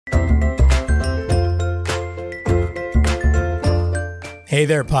Hey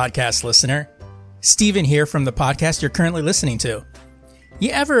there, podcast listener. Steven here from the podcast you're currently listening to. You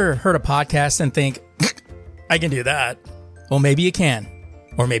ever heard a podcast and think, I can do that? Well, maybe you can.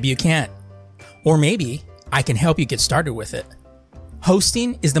 Or maybe you can't. Or maybe I can help you get started with it.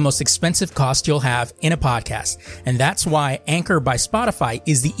 Hosting is the most expensive cost you'll have in a podcast, and that's why Anchor by Spotify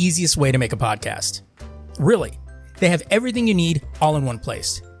is the easiest way to make a podcast. Really, they have everything you need all in one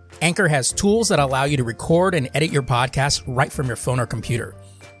place. Anchor has tools that allow you to record and edit your podcast right from your phone or computer.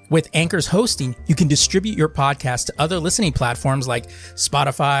 With Anchor's hosting, you can distribute your podcast to other listening platforms like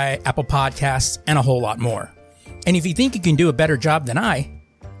Spotify, Apple Podcasts, and a whole lot more. And if you think you can do a better job than I,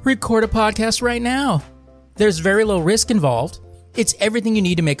 record a podcast right now. There's very low risk involved. It's everything you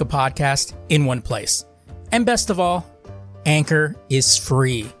need to make a podcast in one place. And best of all, Anchor is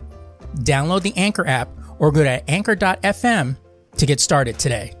free. Download the Anchor app or go to anchor.fm to get started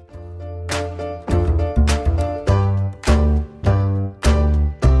today.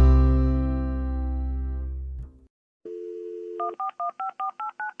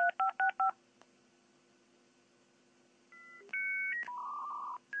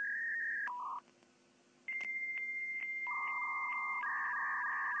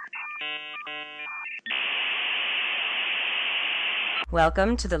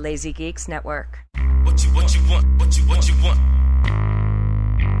 Welcome to the Lazy Geeks Network. What you want, what you want.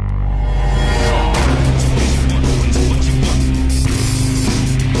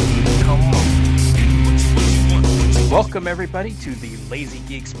 Welcome everybody to the Lazy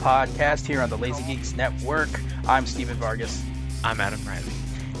Geeks podcast here on the Lazy Geeks Network. I'm Steven Vargas. I'm Adam Riley.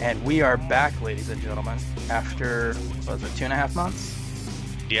 And we are back, ladies and gentlemen, after, what was it, 2.5 months?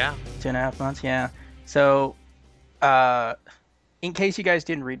 Yeah. 2.5 months, yeah. So, in case you guys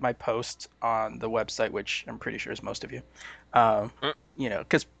didn't read my post on the website, which I'm pretty sure is most of you,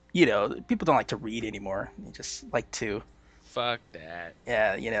 because, people don't like to read anymore. They just like to... Fuck that.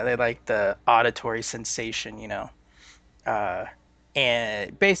 Yeah, they like the auditory sensation, and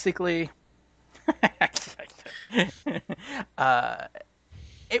basically,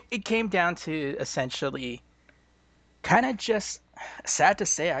 it came down to essentially kind of just, sad to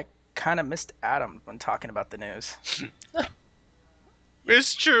say, I kind of missed Adam when talking about the news.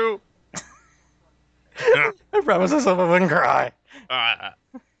 It's true. I promise myself I wouldn't cry.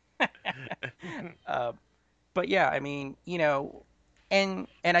 But yeah, I mean, and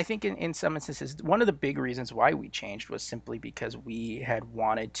I think in some instances, one of the big reasons why we changed was simply because we had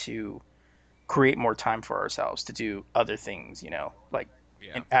wanted to create more time for ourselves to do other things, like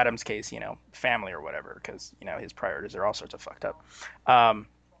in Adam's case, family or whatever, because, his priorities are all sorts of fucked up.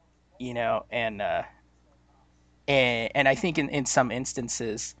 And I think in some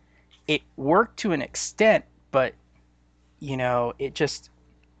instances it worked to an extent, but it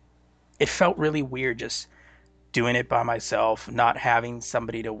felt really weird just doing it by myself, not having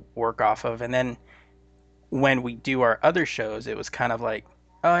somebody to work off of. And then when we do our other shows, it was kind of like,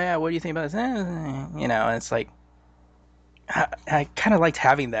 oh yeah, what do you think about this? And it's like, I kind of liked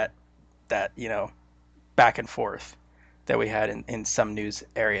having that back and forth that we had in some news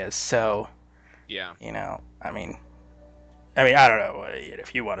areas. So yeah, I mean, I don't know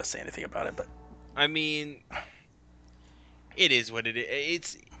if you want to say anything about it, but I mean, it is what it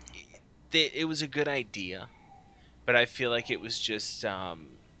is. It was a good idea, but I feel like it was just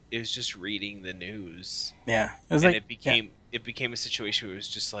reading the news. Yeah, it became a situation where it was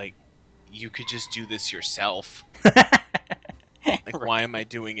just like, you could just do this yourself. Like, right. Why am I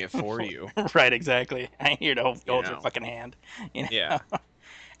doing it for you? Right, exactly. I'm here to hold your fucking hand. Yeah.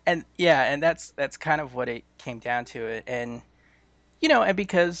 And that's kind of what it came down to it. And and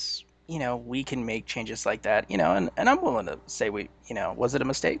because we can make changes like that, and I'm willing to say was it a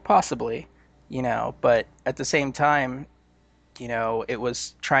mistake? Possibly, but at the same time, it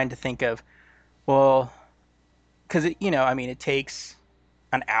was trying to think of, well, because it takes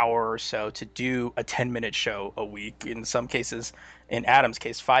an hour or so to do a 10-minute show a week. In some cases, in Adam's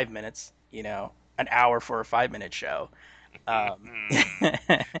case, 5 minutes, an hour for a 5-minute show.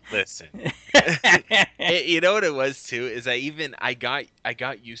 Listen, you know what it was too is I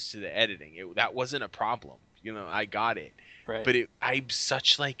got used to the editing. That wasn't a problem. I got it. Right. But I'm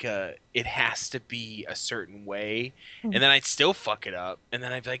such like it has to be a certain way, and then I'd still fuck it up, and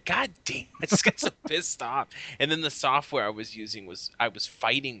then I'd be like, God damn, I just got so pissed off. And then the software I was using I was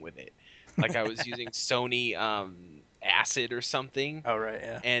fighting with it, like I was using Sony Acid or something. Oh right,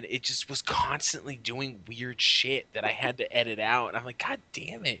 yeah. And it just was constantly doing weird shit that I had to edit out, and I'm like, God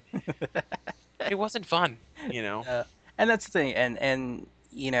damn it, it wasn't fun, And that's the thing, and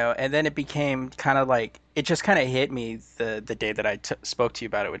and then it became kind of like, it just kind of hit me the day that I spoke to you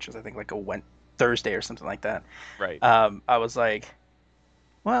about it, which was I think like a Thursday or something like that. Right. I was like,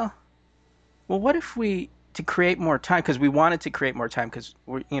 well, what if we to create more time because we wanted to create more time because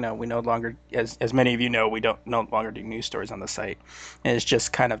we no longer as many of you know we don't no longer do news stories on the site, and it's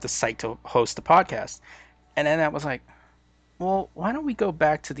just kind of the site to host the podcast. And then I was like, well, why don't we go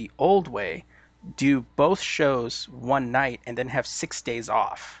back to the old way, do both shows one night, and then have 6 days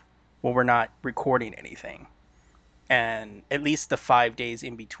off when we're not recording anything, and at least the 5 days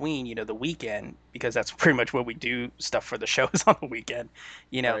in between, the weekend, because that's pretty much what we do stuff for the shows on the weekend.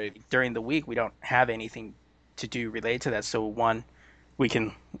 Right. During the week we don't have anything to do related to that. So one, we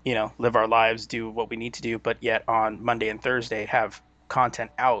can, live our lives, do what we need to do, but yet on Monday and Thursday have content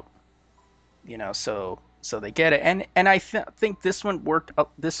out, so they get it. And think this one worked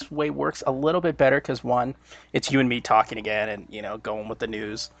this way works a little bit better because one, it's you and me talking again and going with the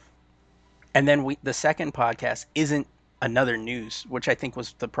news, and then the second podcast isn't another news, which I think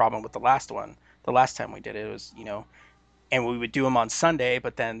was the problem with the last one. The last time we did it, it was, and we would do them on Sunday,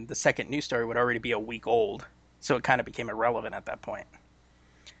 but then the second news story would already be a week old. So it kind of became irrelevant at that point.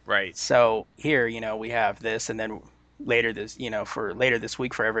 Right. So here, we have this, and then later this, for later this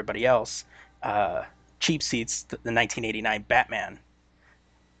week for everybody else, uh, Cheap Seats, the 1989 Batman.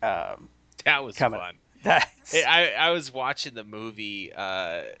 That was Coming. fun. That's, I was watching the movie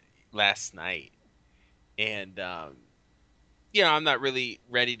last night, and I'm not really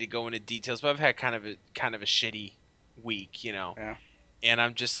ready to go into details, but I've had kind of a shitty week, yeah. and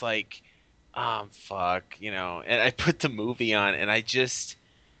I'm just like, fuck, and I put the movie on, and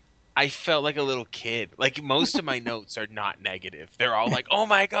I felt like a little kid. Like most of my notes are not negative. They're all like, "Oh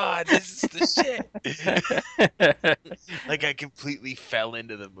my god, this is the shit." Like I completely fell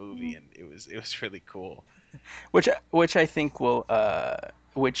into the movie, and it was really cool. which I think will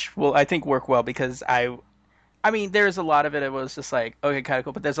I think work well because I mean, there's a lot of it. It was just like, okay, kind of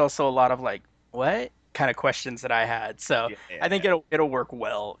cool, but there's also a lot of like, what kind of questions that I had. So Yeah, I think yeah. it'll work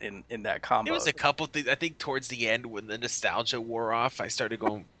well in that There combo. was a couple things. I think towards the end, when the nostalgia wore off, I started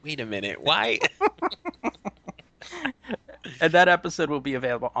going, "Wait a minute, why?" And that episode will be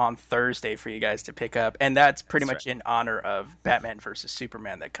available on Thursday for you guys to pick up, and that's pretty That's right. much in honor of Batman versus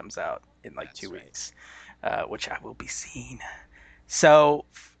Superman that comes out in like two That's right. weeks, which I will be seeing. So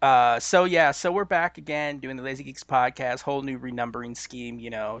we're back again doing the Lazy Geeks podcast, whole new renumbering scheme.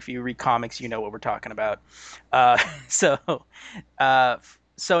 If you read comics, you know what we're talking about. Uh, so,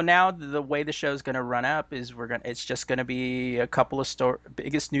 so now the way the show's going to run up is it's just going to be a couple of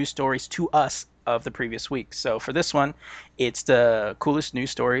biggest news stories to us of the previous week. So for this one, it's the coolest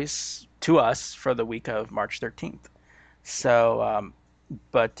news stories to us for the week of March 13th. So,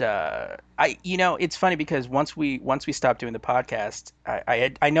 but it's funny because once we stopped doing the podcast,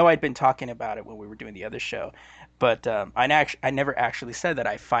 I know I'd been talking about it when we were doing the other show, but I never actually said that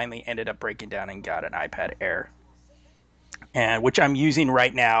I finally ended up breaking down and got an iPad Air, and which I'm using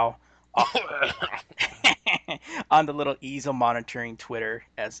right now on the little easel monitoring Twitter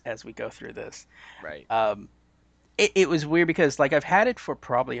as we go through this. Right. Um, it was weird because like I've had it for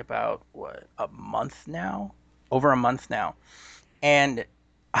probably about what, a month now, over a month now, and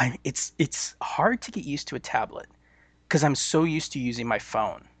it's hard to get used to a tablet because I'm so used to using my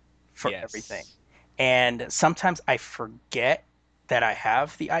phone for everything. Yes. And sometimes I forget that I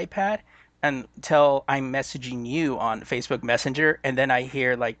have the iPad until I'm messaging you on Facebook Messenger, and then I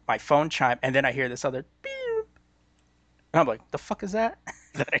hear like my phone chime, and then I hear this other beep, and I'm like, the fuck is that?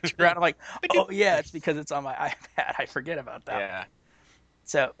 Then I turn around, I'm like, oh yeah, it's because it's on my iPad. I forget about that. Yeah.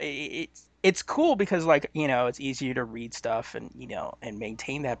 So it's cool because like it's easier to read stuff and and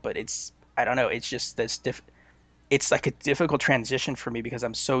maintain that, but I don't know, it's just it's like a difficult transition for me because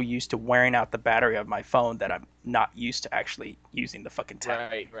I'm so used to wearing out the battery of my phone that I'm not used to actually using the fucking tablet.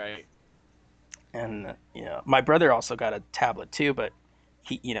 Right. Right. And my brother also got a tablet too, but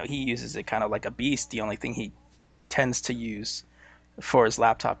he uses it kind of like a beast. The only thing he tends to use for his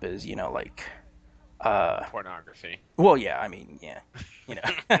laptop is like uh Pornography. well, yeah, I mean, yeah,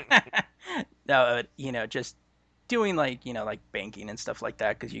 no, just doing like like banking and stuff like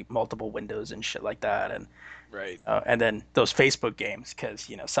that because you multiple windows and shit like that, Right. and then those Facebook games because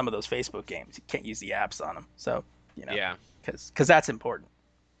some of those Facebook games you can't use the apps on them, so you know Yeah. because that's important.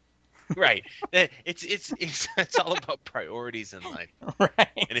 Right. It's all about priorities in life. Right.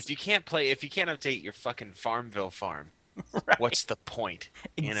 And if you can't update your fucking Farmville farm, Right. what's the point?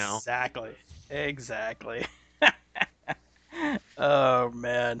 You know? Exactly. Oh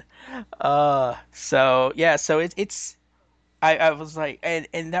man. So yeah, so it's I was like, and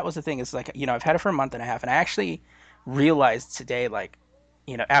that was the thing, is like I've had it for a month and a half, and I actually realized today, like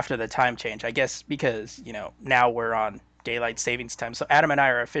after the time change, I guess because now we're on daylight savings time, so Adam and I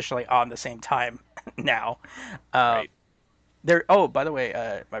are officially on the same time now. um Right. They're oh, by the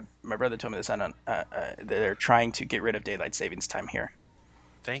way, my brother told me this. They're trying to get rid of daylight savings time here.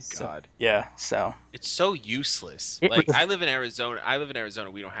 Thank So God. yeah, so It's so useless. it Like really, I live in Arizona. I live in Arizona.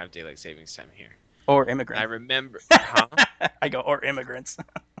 We don't have daylight savings time here. or And I immigrants. remember, huh? I go or immigrants.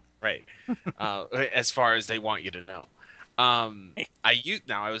 Right. As far as they want you to know.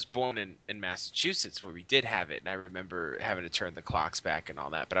 I was born in Massachusetts where we did have it, and I remember having to turn the clocks back and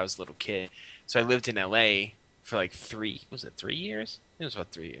all that. But I was a little kid, so I lived in LA for like 3 years? It was about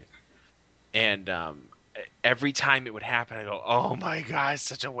 3 years. And every time it would happen, I go, "Oh my god, it's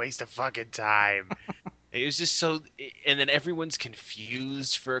such a waste of fucking time." It was just so, and then everyone's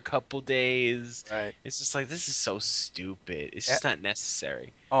confused for a couple days. Right. It's just like this is so stupid. It's Yeah. just not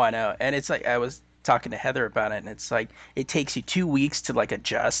necessary. Oh, I know. And it's like I was talking to Heather about it, and it's like it takes you 2 weeks to like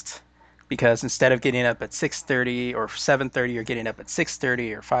adjust because instead of getting up at 6:30 or 7:30, you're getting up at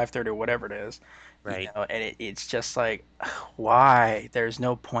 6:30 or 5:30 or whatever it is, Right. And it's just like, why? There's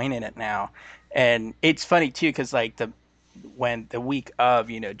no point in it now. And it's funny too, because like when the week of,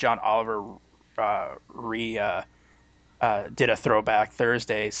 John Oliver re did a throwback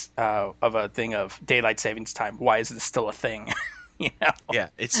Thursdays of a thing of daylight savings time. Why is this still a thing? you know, Yeah,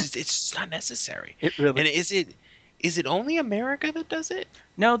 it's just not necessary. it really. And is it only America that does it?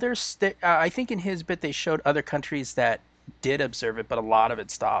 No, I think in his bit they showed other countries that did observe it, but a lot of it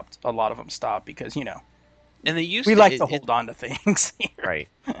stopped. A lot of them stopped because And they used we to like to it hold on to things here. right.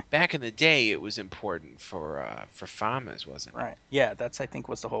 Back in the day, it was important for farmers, wasn't it? Right. Yeah, that's I think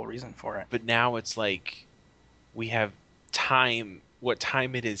was the whole reason for it. But now it's like we have time. What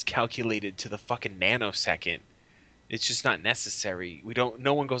time it is calculated to the fucking nanosecond. It's just not necessary. We don't.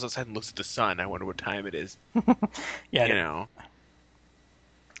 No one goes outside and looks at the sun. I wonder what time it is. Yeah, You know.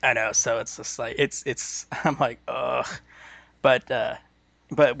 I know. So it's just like it's. I'm like, ugh.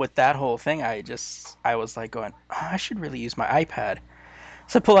 But with that whole thing, I was like going, oh, I should really use my iPad.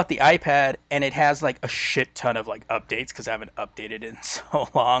 So I pull out the iPad and it has like a shit ton of like updates because I haven't updated in so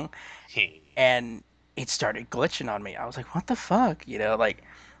long, and it started glitching on me. I was like, what the fuck,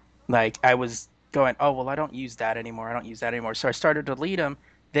 like I was going, oh well, I don't use that anymore. I don't use that anymore. So I started to delete them.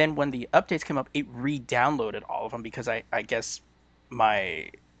 Then when the updates came up, it re-downloaded all of them because I guess my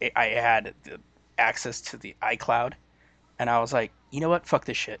I had the access to the iCloud, and I was like, you know what, fuck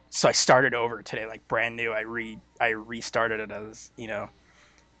this shit. So I started over today, like brand new. I restarted it as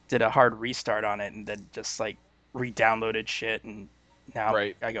did a hard restart on it, and then just like re-downloaded shit, and now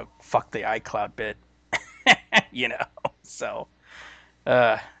Right. I go fuck the iCloud bit, you know. So,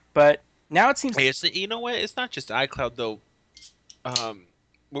 uh, but now it seems Hey, like you know what? It's not just iCloud though. Um,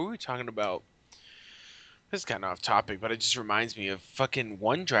 what were we talking about? This is kind of off topic, but it just reminds me of fucking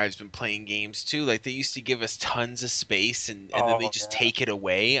OneDrive's been playing games too. Like they used to give us tons of space and then they oh just yeah, take it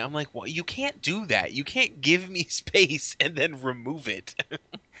away. I'm like, well, you can't do that. You can't give me space and then remove it.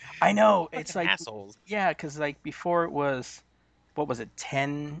 I know. It's Fucking like assholes. yeah, because like before it was what was it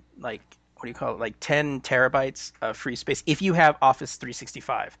 10 like what do you call it like 10 terabytes of free space if you have Office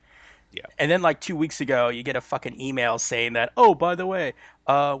 365. Yeah. And then like 2 weeks ago, you get a fucking email saying that, oh, by the way,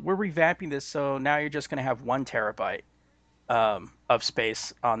 we're revamping this, so now you're just gonna have 1 terabyte of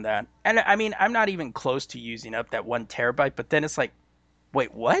space on that. And I mean, I'm not even close to using up that 1 terabyte, but then it's like,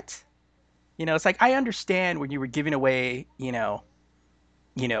 wait, what? It's like I understand when you were giving away,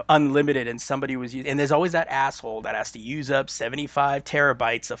 unlimited, and somebody was using, and there's always that asshole that has to use up 75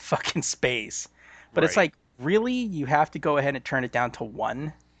 terabytes of fucking space. But it's Right. like, really, you have to go ahead and turn it down to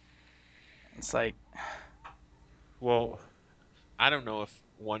one? It's like, Well, I don't know if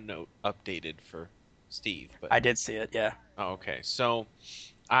OneNote updated for Steve, but I did see it, yeah, oh, okay. So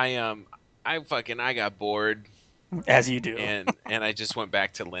I got bored as you do. and I just went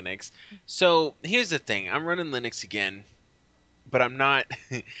back to Linux. So here's the thing: I'm running Linux again, but I'm not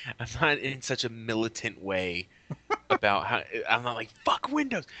I'm not in such a militant way about how I'm not like fuck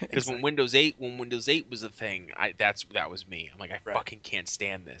Windows because Exactly. when Windows 8 was a thing, that was me. I'm like I Right. fucking can't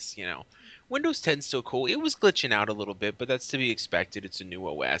stand this. Windows 10's still cool. It was glitching out a little bit, but that's to be expected. It's a new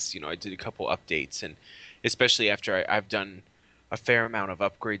OS. I did a couple updates and especially after I've done a fair amount of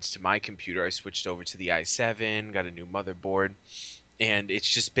upgrades to my computer. I switched over to the i7, got a new motherboard, and it's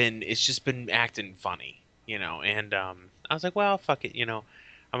just been acting funny. And I was like, well, fuck it. I'm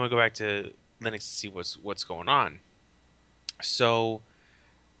gonna go back to Linux to see what's going on. So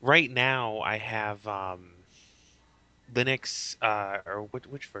right now I have Linux or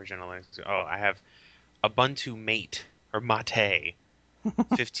which version of Linux? Oh, I have Ubuntu Mate or Mate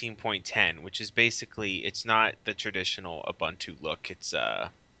 15.10, which is basically it's not the traditional Ubuntu look. It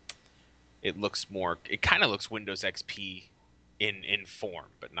kind of looks Windows XP in form,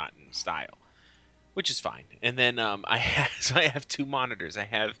 but not in style. which is fine. And then I have two monitors. I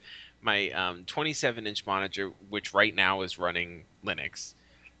have my 27-inch monitor, which right now is running Linux.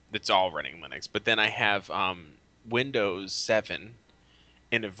 It's all running Linux. But then I have Windows 7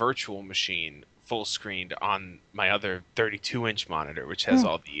 in a virtual machine, full screened on my other 32-inch monitor, which has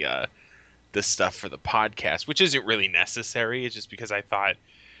all the stuff for the podcast, which isn't really necessary. It's just because I thought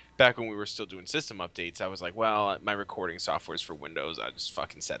back when we were still doing system updates, I was like, well, my recording software is for Windows. I just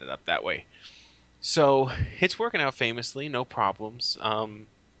fucking set it up that way. So it's working out famously, no problems.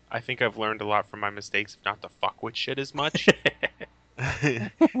 I think I've learned a lot from my mistakes, not to fuck with shit as much.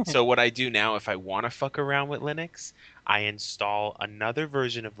 So what I do now, if I want to fuck around with Linux, I install another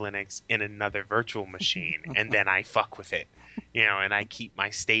version of Linux in another virtual machine, and then I fuck with it, and I keep my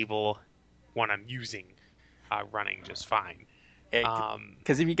stable one I'm using running just fine.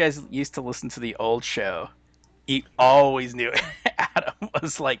 Because if you guys used to listen to the old show, he always knew it. Adam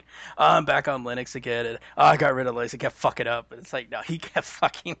was like, oh, I'm back on Linux again, and I got rid of Linux. I kept fucking up. And it's like, no, he kept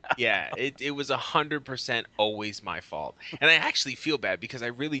fucking up. Yeah, it was 100% always my fault, and I actually feel bad because I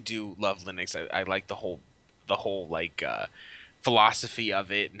really do love Linux. I like the whole like philosophy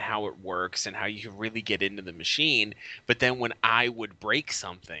of it and how it works and how you can really get into the machine. But then when I would break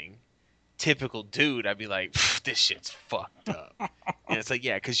something, typical dude, I'd be like, this shit's fucked up. And it's like,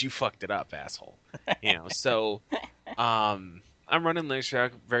 yeah, because you fucked it up, asshole. So I'm running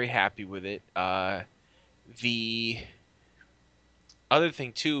Linux, very happy with it. The other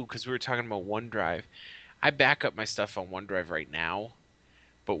thing too, because we were talking about OneDrive, I back up my stuff on OneDrive right now,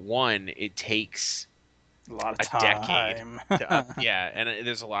 but it takes A lot of a decade time. to up. Yeah, and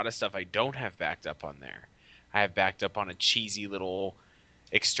there's a lot of stuff I don't have backed up on there. I have backed up on a cheesy little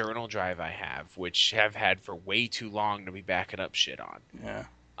external drive I have, which have had for way too long to be backing up shit on. Yeah.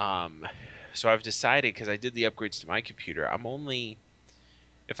 So I've decided, because I did the upgrades to my computer,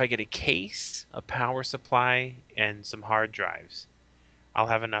 if I get a case, a power supply, and some hard drives, I'll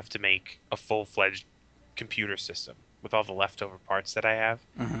have enough to make a full-fledged computer system with all the leftover parts that I have.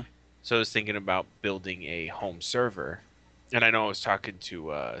 Mm-hmm. So I was thinking about building a home server, and I know I was talking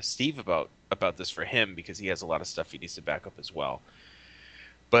to Steve about this for him because he has a lot of stuff he needs to back up as well.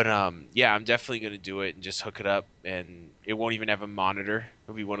 But yeah, I'm definitely going to do it and just hook it up, and it won't even have a monitor.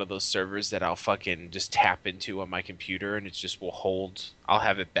 It'll be one of those servers that I'll fucking just tap into on my computer, and it just will hold. I'll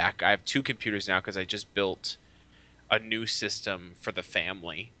have it back. I have two computers now because I just built a new system for the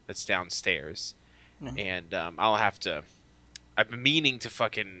family that's downstairs. Mm-hmm. And I've been meaning to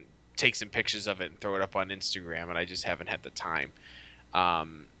fucking take some pictures of it and throw it up on Instagram, and I just haven't had the time.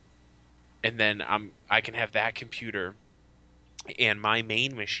 And then I can have that computer and my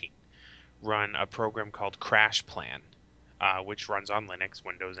main machine run a program called Crash Plan, which runs on Linux,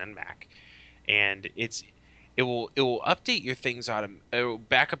 Windows, and Mac. And it will update your things it will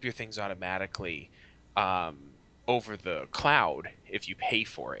back up your things automatically over the cloud if you pay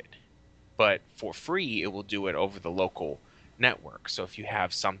for it. But for free, it will do it over the local network. So if you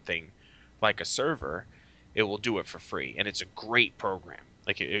have something like a server, it will do it for free, and it's a great program.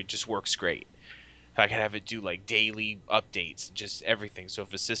 Like it just works great. I could have it do like daily updates, just everything. So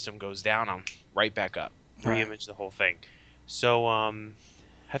if a system goes down, I'm right back up, re-image the whole thing. So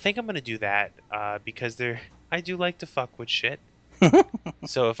I think I'm gonna do that because I do like to fuck with shit.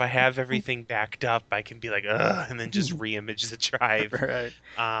 So if I have everything backed up, I can be like, ugh, and then just re-image the drive. Right.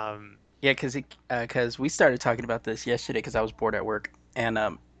 Yeah, because we started talking about this yesterday because I was bored at work and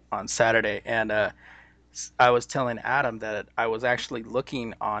on Saturday, and I was telling Adam that I was actually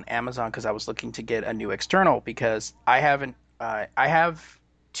looking on Amazon because I was looking to get a new external because I have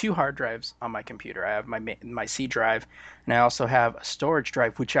two hard drives on my computer. I have my C drive, and I also have a storage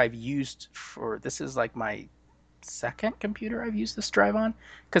drive which I've used this is like my second computer I've used this drive on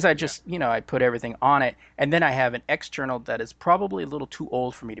because I just I put everything on it, and then I have an external that is probably a little too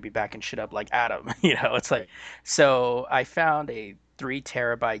old for me to be backing shit up like Adam. It's like, so I found a 3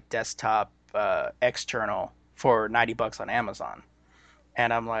 terabyte desktop external for $90 on Amazon,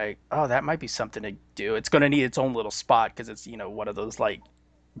 and I'm like, oh, that might be something to do. It's going to need its own little spot because it's one of those like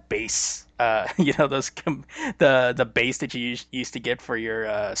bass those the bass that you used to get for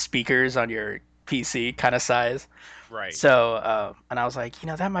your speakers on your PC kind of size. Right. So and I was like,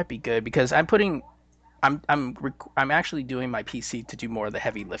 that might be good because I'm actually doing my PC to do more of the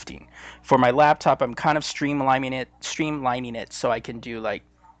heavy lifting. For my laptop, I'm kind of streamlining it so I can do like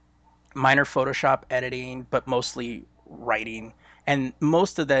minor Photoshop editing, but mostly writing. And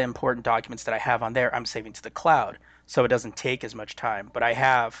most of the important documents that I have on there, I'm saving to the cloud, so it doesn't take as much time. But I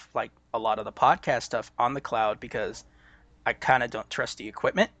have like a lot of the podcast stuff on the cloud because I kind of don't trust the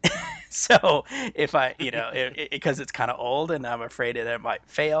equipment. So if I, because it's kind of old and I'm afraid that it might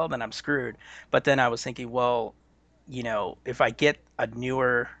fail, then I'm screwed. But then I was thinking, well, if I get a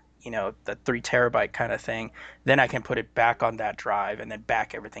newer, the 3 terabyte kind of thing, then I can put it back on that drive and then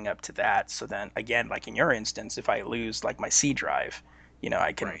back everything up to that. So then again, like in your instance, if I lose like my C drive,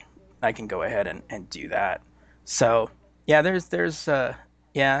 I can Right. I can go ahead and do that. So yeah,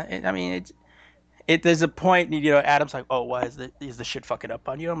 yeah, I mean there's a point, Adam's like, oh, why is the shit fucking up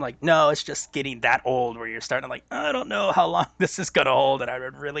on you? I'm like, no, it's just getting that old where you're starting to like, I don't know how long this is gonna hold, and I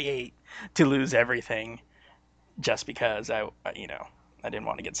would really hate to lose everything just because I didn't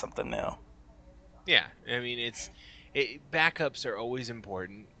want to get something new. Yeah, I mean backups are always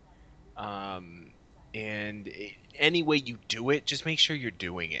important. Um, and any way you do it, just make sure you're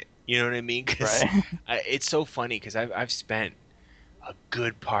doing it. You know what I mean? Because Right. it's so funny because I've spent a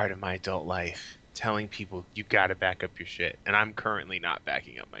good part of my adult life telling people you got to back up your shit, and I'm currently not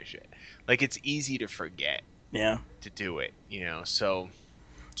backing up my shit. Like it's easy to forget Yeah. to do it, so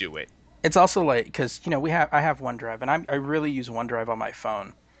do it. It's also like because I have OneDrive, and I really use OneDrive on my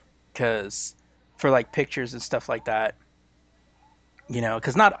phone because for like pictures and stuff like that.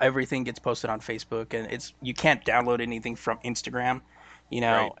 Because not everything gets posted on Facebook, and you can't download anything from Instagram.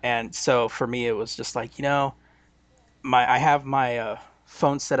 Right. And so for me, it was just like, I have my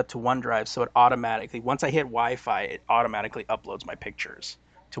phone set up to OneDrive, so it automatically, once I hit Wi-Fi, it automatically uploads my pictures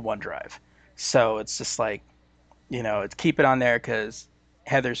to OneDrive. So it's just like, it's keep it on there because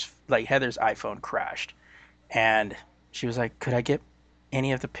Heather's iPhone crashed, and she was like, "Could I get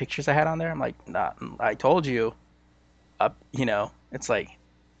any of the pictures I had on there?" I'm like, "Nah, I told you, it's like,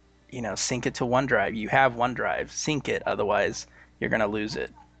 sync it to OneDrive. You have OneDrive, sync it, otherwise you're gonna lose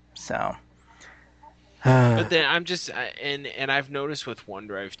it." So, But then I'm just and I've noticed with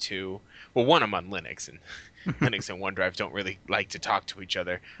OneDrive too. Well, one, I'm on Linux, and Linux and OneDrive don't really like to talk to each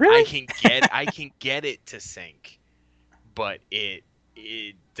other. really? I can get it to sync, but it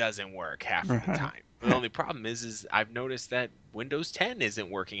doesn't work half of the time. The only problem is I've noticed that Windows 10 isn't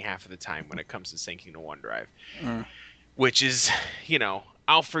working half of the time when it comes to syncing to OneDrive, Mm, which is,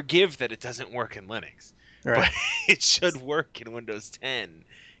 I'll forgive that it doesn't work in Linux, but right. it should work in Windows 10,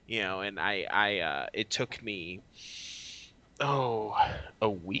 and it took me, oh, a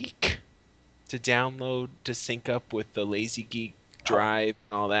week to download to sync up with the Lazy Geek Oh, drive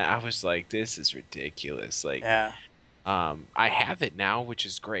and all that. I was like, this is ridiculous. Like, yeah. I have it now, which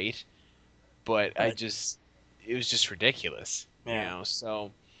is great, but But it was just ridiculous, yeah.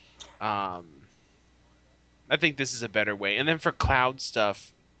 So, um, I think this is a better way. And then for cloud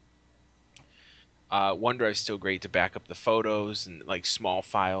stuff, OneDrive's still great to back up the photos and like small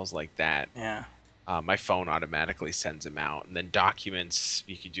files like that. Yeah. My phone automatically sends them out, and then documents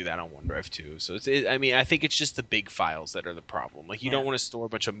you can do that on OneDrive too. So I mean, I think it's just the big files that are the problem. Like you Yeah. don't want to store a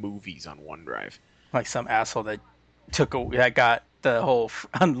bunch of movies on OneDrive. Like some asshole that got the whole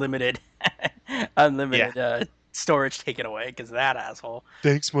unlimited Yeah. unlimited storage taken away because that asshole.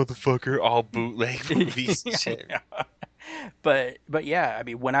 Thanks, motherfucker. All bootleg movies and shit. But yeah, I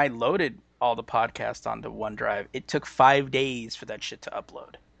mean, when I loaded all the podcasts onto OneDrive, it took 5 days for that shit to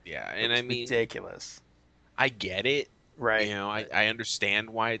upload. Yeah, It and I was mean, ridiculous. I get it. Right. I understand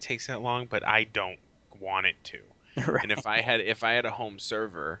why it takes that long, but I don't want it to. And Right. if I had a home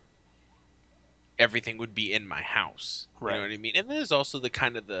server, everything would be in my house. You know Right. what I mean? And there's also the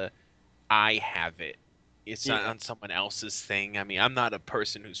kind of the I have it. It's not Yeah. on someone else's thing. I mean, I'm not a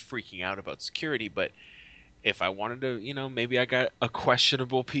person who's freaking out about security, but if I wanted to, maybe I got a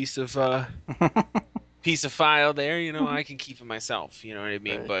questionable piece of file there, I can keep it myself. You know what I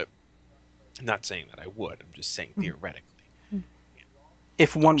mean? Right. But I'm not saying that I would. I'm just saying theoretically.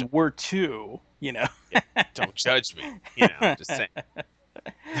 If Don't one were to, yeah, don't judge me. I'm just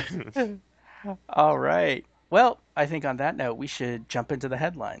saying. All right. Well, I think on that note, we should jump into the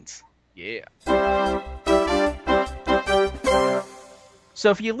headlines. Yeah. So,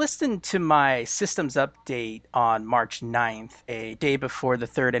 if you listened to my systems update on March 9th, a day before the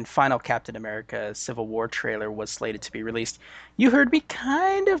third and final Captain America Civil War trailer was slated to be released, you heard me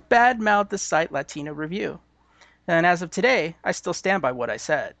kind of badmouth the site Latino Review. And as of today, I still stand by what I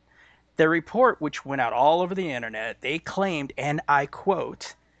said. The report, which went out all over the internet, they claimed, and I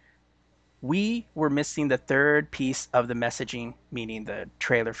quote, "We were missing the third piece of the messaging," meaning the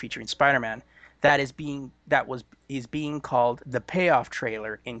trailer featuring Spider-Man, is being called the payoff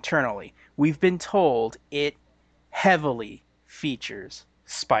trailer internally. We've been told it heavily features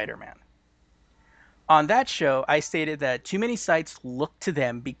Spider-Man. on that show, I stated that too many sites look to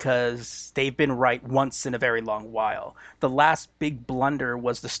them because they've been right once in a very long while. The last big blunder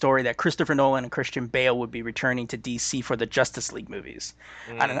was the story that Christopher Nolan and Christian Bale would be returning to DC for the Justice League movies.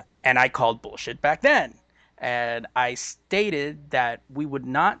 Mm. And I called bullshit back then. And I stated that we would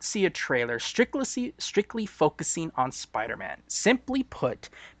not see a trailer strictly focusing on Spider-Man. Simply put,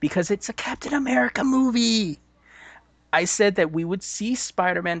 because it's a Captain America movie. I said that we would see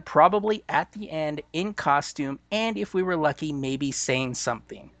Spider-Man probably at the end in costume, and if we were lucky, maybe saying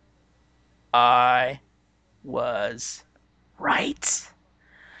something. I was right.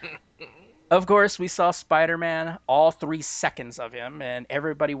 Of course, we saw Spider-Man, all 3 seconds of him, and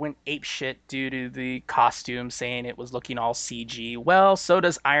everybody went apeshit due to the costume, saying it was looking all CG. Well, so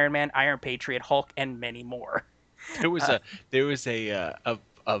does Iron Man, Iron Patriot, Hulk, and many more. There was a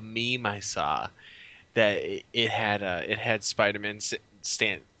meme I saw that it had Spider-Man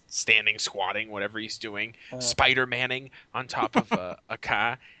standing, squatting, whatever he's doing, Spider-Manning on top of a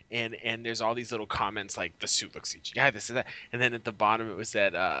car, and there's all these little comments like the suit looks CGI, this and that, and then at the bottom it was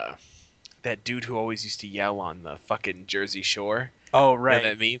that dude who always used to yell on the fucking Jersey Shore. Oh, You know right.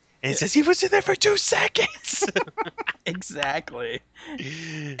 that meme? And it says he was in there for 2 seconds. Exactly.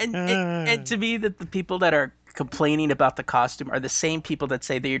 And to me, that the people that are complaining about the costume are the same people that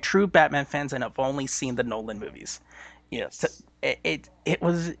say they're true Batman fans and have only seen the Nolan movies. So it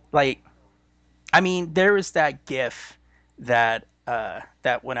was like, I mean, there is that GIF that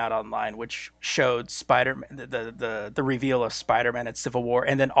that went out online, which showed Spider-Man, the reveal of Spider-Man at Civil War,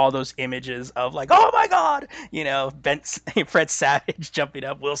 and then all those images of like, oh my God, Fred Savage jumping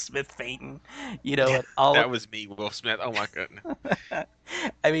up, Will Smith fainting, and all That was me, Will Smith. Oh my goodness.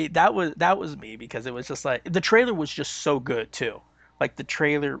 I mean, that was me because it was just like the trailer was just so good too. Like the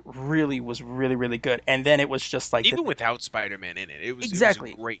trailer really was really really good, and then it was just like Even without Spider-Man in it, it was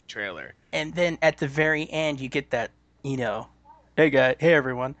exactly. a great trailer. And then at the very end, you get that, hey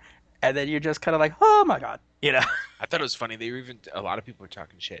everyone, and then you're just kind of like, oh my God. I thought it was funny. A lot of people were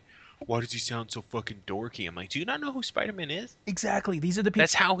talking shit. Why does he sound so fucking dorky? I'm like, do you not know who Spider-Man is? Exactly. These are the people.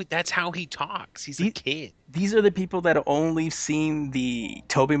 That's how he talks. He's a kid. These are the people that have only seen the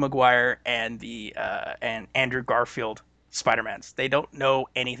Tobey Maguire and the and Andrew Garfield Spider-Mans. They don't know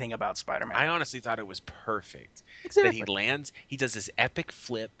anything about Spider-Man. I honestly thought it was perfect that Exactly. he does this epic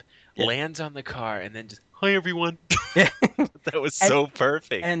flip, Yeah. lands on the car, and then just, hi everyone. Yeah. That was so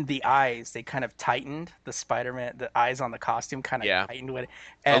perfect. And the eyes, they kind of tightened the Spider-Man, the eyes on the costume kind of Yeah. tightened with it.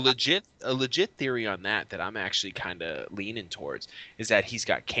 A And legit theory on that I'm actually kind of leaning towards is that he's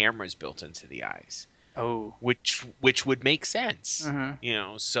got cameras built into the eyes, oh, which would make sense.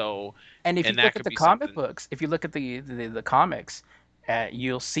 Mhm. So and if you that look at could the be comic something. books, if you look at the comics,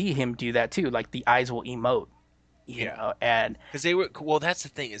 you'll see him do that too. Like the eyes will emote, Yeah. and Because that's the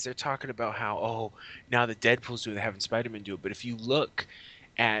thing is they're talking about how, now that Deadpool's doing it, having Spider-Man do it. But if you look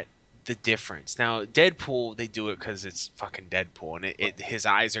at the difference now, Deadpool, they do it because it's fucking Deadpool, and his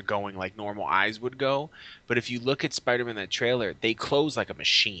eyes are going like normal eyes would go. But if you look at Spider-Man that trailer, they close like a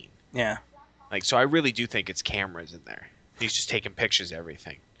machine. yeah, Like, so I really do think it's cameras in there. He's just taking pictures of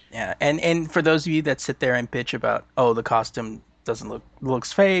everything. yeah. And for those of you that sit there and bitch about, oh, the costume doesn't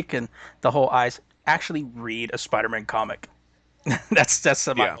looks fake and the whole eyes, actually read a Spider-Man comic. That's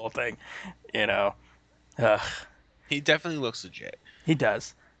my Yeah. whole thing, you know. Ugh, He definitely looks legit. he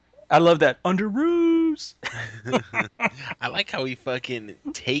does. I love that under ruse. I like how he fucking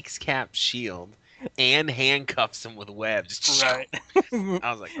takes Cap's shield and handcuffs him with webs. Right.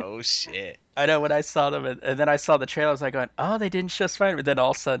 I was like, oh shit. I know when I saw them, and then I saw the trailer, I was like going, "Oh, they didn't show Spider-Man." Then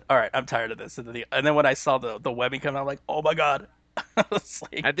all of a sudden, all right, I'm tired of this. And then when I saw the webbing come out, I'm like, "Oh my God!" I was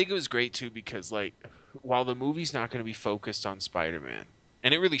like, I think it was great too because, like, while the movie's not going to be focused on Spider-Man,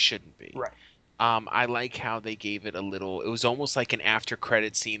 and it really shouldn't be, right, I like how they gave it a little. It was almost like an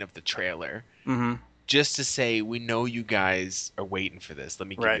after-credit scene of the trailer, mm-hmm, just to say, we know you guys are waiting for this. Let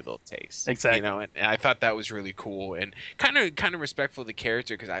me give you a right, little taste. exactly, And I thought that was really cool and kind of respectful of the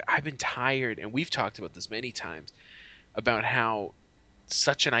character because I've been tired, and we've talked about this many times about how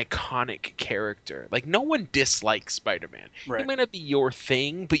such an iconic character. Like, no one dislikes Spider-Man. He right, might not be your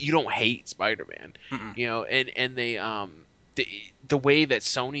thing, but you don't hate Spider-Man. mm-mm. And they the way that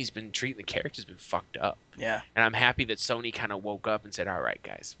Sony's been treating the character's been fucked up. Yeah, And I'm happy that Sony kind of woke up and said, "All right,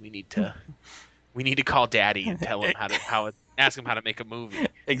 guys, we need to call Daddy and tell him ask him how to make a movie."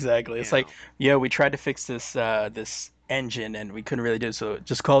 exactly. It's You like, know? yeah, we tried to fix this engine and we couldn't really do it, so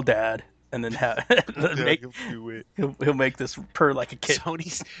just call Dad, and then make, do it. he'll make this purr like a kid.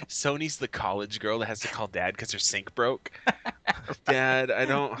 Sony's the college girl that has to call Dad because her sink broke. Dad, I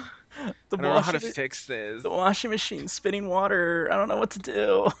don't know how to fix this. The washing machine spitting water. I don't know what to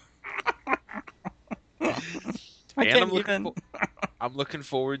do. I And can't even. I'm looking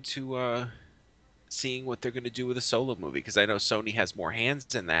forward to seeing what they're going to do with a solo movie because I know Sony has more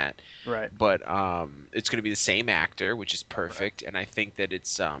hands in that. Right. But it's going to be the same actor, which is Right. perfect, and I think that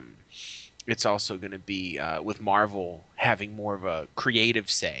it's also going to be with Marvel having more of a creative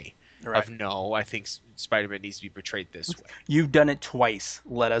say Right. of no, I think Spider-Man needs to be portrayed this way. You've done it twice.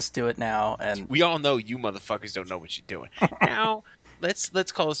 Let us do it now. And We all know you motherfuckers don't know what you're doing. Now, let's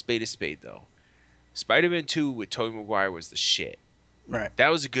call a spade though. Spider-Man 2 with Tobey Maguire was the shit. right. That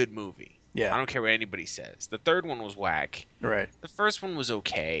was a good movie. I Yeah. don't care what anybody says. The third one was whack. Right. The first one was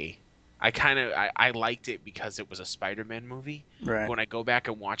okay. I liked it because it was a Spider-Man movie. Right. But when I go back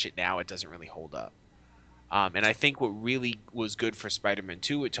and watch it now, it doesn't really hold up. And I think what really was good for Spider-Man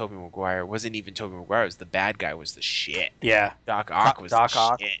 2 with Tobey Maguire wasn't even Tobey Maguire. It was the bad guy was the shit. Yeah. Doc Ock was Doc the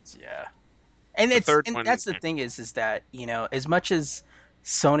Ock. shit. Yeah. And The it's third and one, that's the thing is that as much as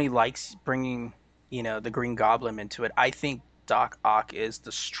Sony likes bringing the Green Goblin into it, I think Doc Ock is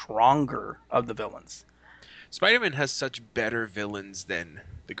the stronger of the villains. Spider-Man has such better villains than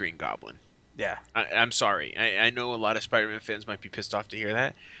the Green Goblin. Yeah. I'm sorry. I know a lot of Spider-Man fans might be pissed off to hear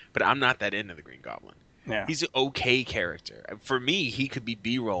that, but I'm not that into the Green Goblin. Yeah. He's an okay character. For me, he could be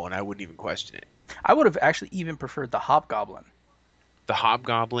B-roll and I wouldn't even question it. I would have actually even preferred the Hobgoblin. The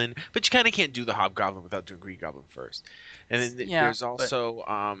Hobgoblin, but you kind of can't do the Hobgoblin without doing Green Goblin first. And then Yeah, there's also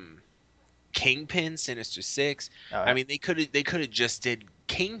Kingpin, Sinister Six. I mean, they could have just did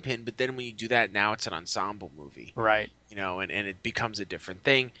Kingpin, but then when you do that, now it's an ensemble movie, right. and it becomes a different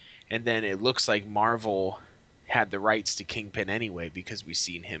thing. And then it looks like Marvel had the rights to Kingpin anyway because we've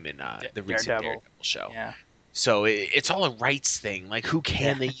seen him in the recent Daredevil show. Yeah. So it's all a rights thing. Like who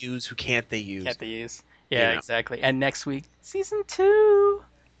can Yeah. they use, who can't they use? Can't they use? Yeah, know. exactly. And next week, season 2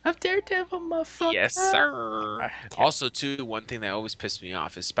 of Daredevil, motherfucker. Yes, sir. I can't- Also, too, one thing that always pissed me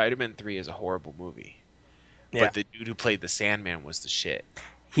off is Spider-Man 3 is a horrible movie. Yeah. But the dude who played the Sandman was the shit.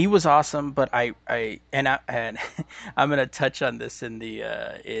 He was awesome, but and I'm gonna touch on this in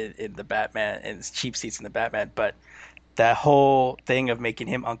the Batman and cheap seats in the Batman, but that whole thing of making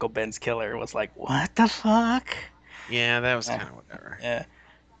him Uncle Ben's killer was like, what the fuck? Yeah, that was kind of whatever. Yeah,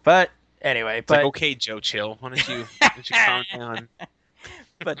 but anyway, It's but like, okay, Joe, chill. Why don't you calm down?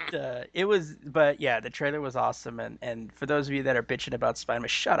 but yeah, the trailer was awesome, and for those of you that are bitching about Spider-Man,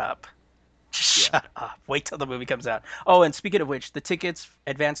 shut up. Just shut up. Wait till the movie comes out. Oh, and speaking of which, the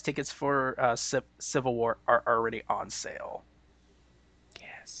advanced tickets for Civil War are already on sale.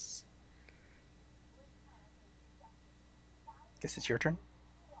 Yes. Guess it's your turn.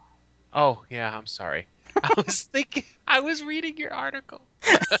 Oh, yeah, I'm sorry. I was reading your article.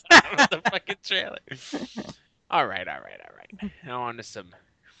 The fucking trailer. All right. Now on to some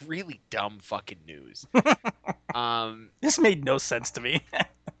really dumb fucking news. This made no sense to me.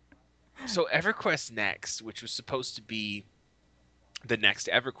 So EverQuest Next, which was supposed to be the next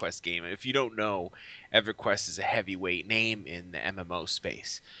EverQuest game, and if you don't know, EverQuest is a heavyweight name in the MMO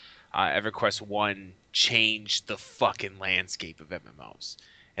space. EverQuest 1 changed the fucking landscape of MMOs,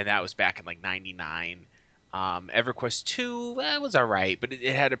 and that was back in like 99. EverQuest 2 was all right, but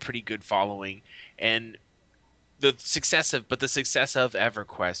it had a pretty good following, and the success of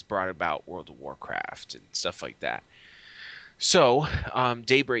EverQuest brought about World of Warcraft and stuff like that. So,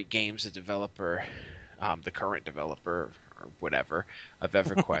 Daybreak Games, the developer, the current developer or whatever of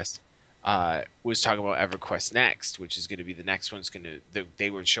EverQuest, was talking about EverQuest Next, which is going to be the next one's going to.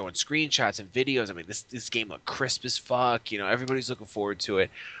 They were showing screenshots and videos. I mean, this game looked crisp as fuck. Everybody's looking forward to it.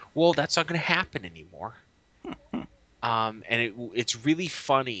 Well, that's not going to happen anymore. And it's really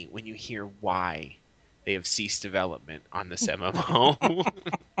funny when you hear why they have ceased development on this MMO.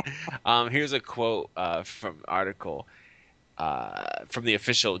 Here's a quote from an article. From the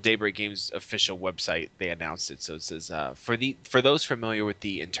official Daybreak Games official website, they announced it. So it says, for those familiar with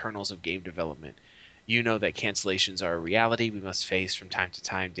the internals of game development, you know that cancellations are a reality we must face from time to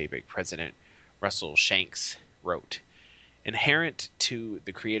time, Daybreak president Russell Shanks wrote. Inherent to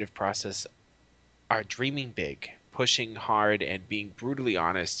the creative process are dreaming big, pushing hard, and being brutally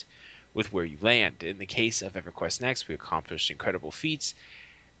honest with where you land. In the case of EverQuest Next, we accomplished incredible feats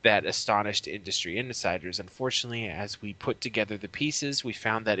that astonished industry insiders. Unfortunately, as we put together the pieces, we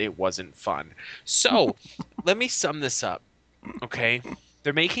found that it wasn't fun. So, let me sum this up, okay?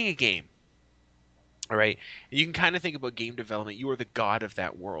 They're making a game, all right? And you can kind of think about game development. You are the god of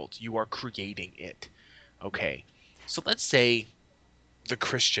that world. You are creating it, okay? So let's say the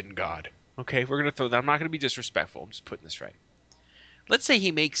Christian god, okay? We're going to throw that. I'm not going to be disrespectful. I'm just putting this right. Let's say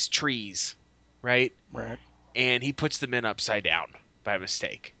he makes trees, right? Right. And he puts them in upside down by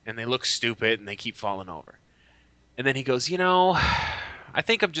mistake, and they look stupid and they keep falling over. And then he goes, I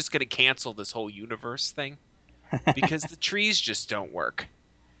think I'm just going to cancel this whole universe thing. because the trees just don't work.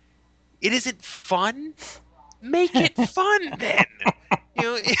 It isn't fun. Make it fun then. You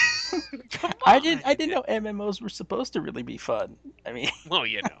know, come I on. didn't know MMOs were supposed to really be fun. I mean, Well,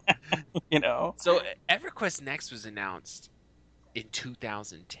 you know. you know. So EverQuest Next was announced in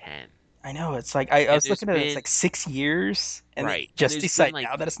 2010. I know, it's like I And was there's looking at it, it's been like 6 years, and they right. And just there's decide been like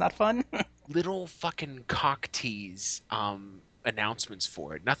now that it's not fun. little fucking cock tease announcements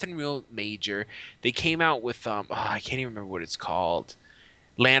for it. Nothing real major. They came out with I can't even remember what it's called.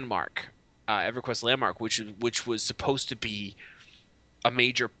 Landmark. EverQuest Landmark, which was supposed to be a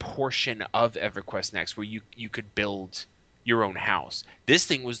major portion of EverQuest Next, where you could build your own house. This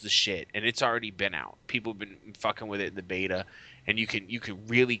thing was the shit, and it's already been out. People have been fucking with it in the beta, and you can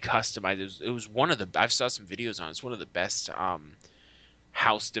really customize it. It was one of the I've saw some videos on it. It's one of the best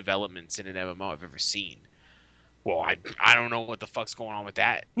house developments in an MMO I've ever seen. Well, I don't know what the fuck's going on with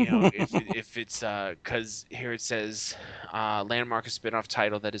that. You know, if it's because here it says Landmark, a spin-off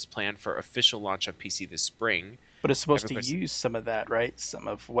title that is planned for official launch on PC this spring. But it's supposed to EverQuest use some of that, right? Some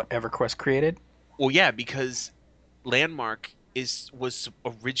of what EverQuest created. Well, yeah, because Landmark was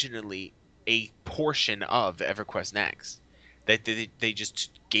originally a portion of EverQuest Next that they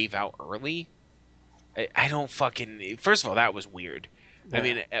just gave out early. I don't fucking. First of all, that was weird. Yeah. I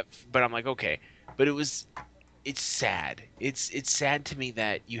mean, but I'm like, okay, but it's sad. It's sad to me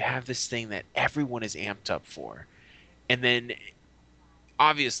that you have this thing that everyone is amped up for, and then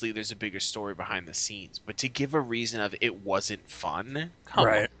obviously there's a bigger story behind the scenes. But to give a reason of it wasn't fun, come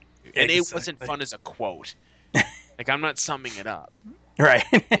Right. on. And it wasn't Exactly. fun as a quote. Like I'm not summing it up. Right.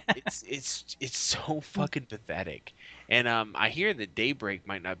 It's so fucking pathetic. And I hear that Daybreak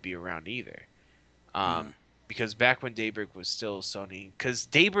might not be around either. Because back when Daybreak was still Sony, because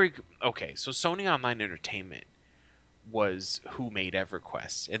Daybreak, okay, so Sony Online Entertainment was who made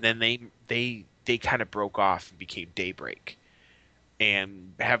EverQuest, and then they kind of broke off and became Daybreak,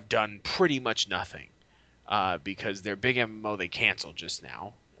 and have done pretty much nothing, because their big MMO they canceled just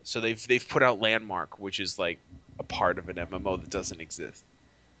now. So they've put out Landmark, which is like a part of an MMO that doesn't exist.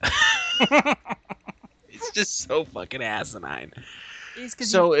 It's just so fucking asinine.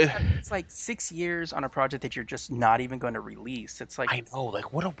 So it's like 6 years on a project that you're just not even going to release. It's like I know,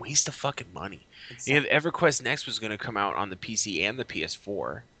 like what a waste of fucking money. it's You have EverQuest Next was going to come out on the PC and the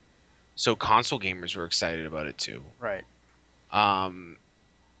PS4, so console gamers were excited about it too. right. Um,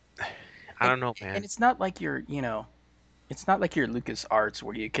 I don't know, man. And it's not like it's not like your Lucas Arts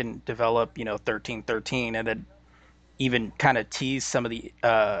where you can develop, 1313 and then even kind of tease some of the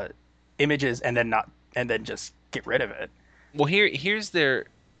images and then just get rid of it. Well, here's their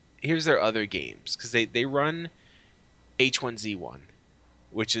other games, because they run H1Z1,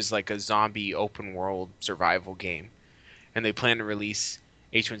 which is like a zombie open world survival game, and they plan to release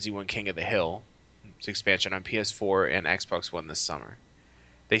H1Z1 King of the Hill, it's expansion on PS4 and Xbox One this summer.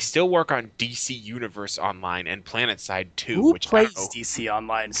 They still work on DC Universe Online and PlanetSide 2, Who which I plays don't know, DC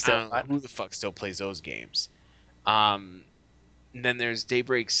Online I still? don't know who the fuck still plays those games. And then there's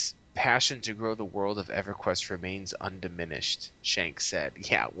Daybreak's passion to grow the world of EverQuest remains undiminished, Shank said.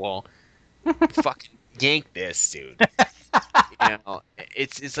 Yeah, well, fucking yank this, dude.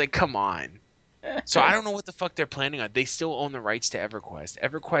 It's like, come on. So I don't know what the fuck they're planning on. They still own the rights to EverQuest.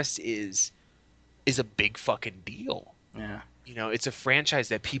 EverQuest is a big fucking deal. Yeah. It's a franchise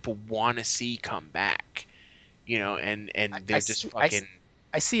that people want to see come back. And they're just fucking.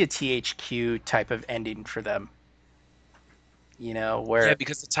 I see a THQ type of ending for them. Where Yeah,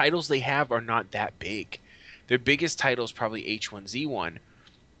 because the titles they have are not that big. Their biggest title is probably H1Z1,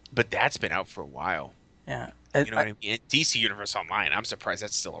 but that's been out for a while. yeah, You know what I mean? DC Universe Online, I'm surprised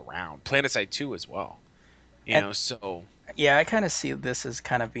that's still around. PlanetSide 2 as well. So yeah, I kind of see this as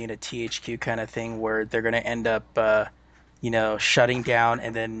kind of being a THQ kind of thing where they're going to end up, shutting down,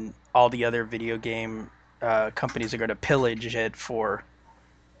 and then all the other video game companies are going to pillage it for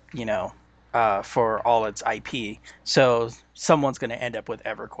all its IP. So someone's going to end up with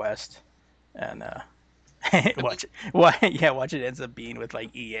EverQuest, and watch it ends up being with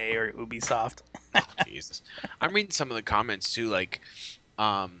like EA or Ubisoft. Jesus. I'm reading some of the comments too, like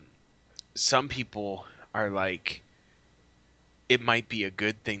some people are like, it might be a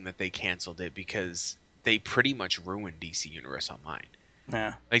good thing that they canceled it because they pretty much ruined DC Universe Online.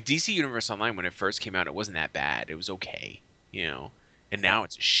 Yeah. Like DC Universe Online, when it first came out, it wasn't that bad. It was okay, and now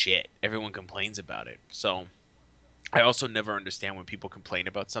it's shit. Everyone complains about it. So I also never understand when people complain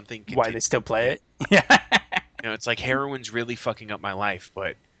about something. Why they still play it? Yeah. It's like heroin's really fucking up my life,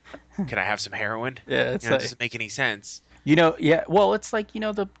 but can I have some heroin? Yeah, it's It like, doesn't make any sense. yeah. Well, it's like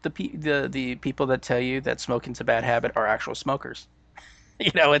the people that tell you that smoking's a bad habit are actual smokers.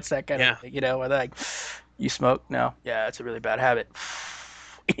 It's that kind of thing. Where they're like, You smoke? No. Yeah, it's a really bad habit.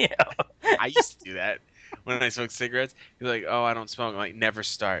 Yeah. I used to do that when I smoked cigarettes. You're like, oh, I don't smoke. I'm like, never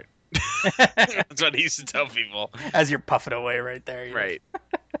start. That's what I used to tell people. As you're puffing away right there, you know. Right.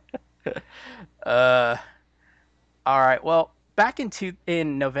 Uh, all right. Well,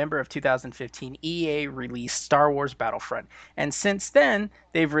 in November of 2015, EA released Star Wars Battlefront, and since then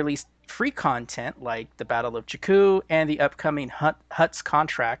they've released free content like the Battle of Jakku and the upcoming Huts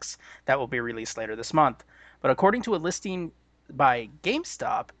contracts that will be released later this month. But according to a listing by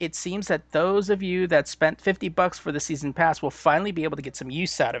GameStop, it seems that those of you that spent $50 for the season pass will finally be able to get some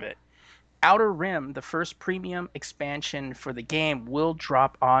use out of it. Outer Rim, the first premium expansion for the game, will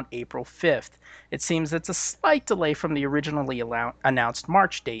drop on April 5th. It seems it's a slight delay from the originally announced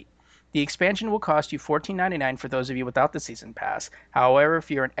March date. The expansion will cost you $14.99 for those of you without the season pass. However, if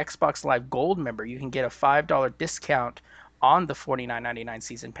you're an Xbox Live Gold member, you can get a $5 discount on the $49.99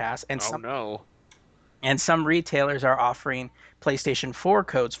 season pass, and Oh no. some retailers are offering PlayStation 4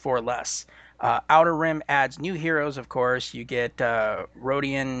 codes for less. Outer Rim adds new heroes, of course. You get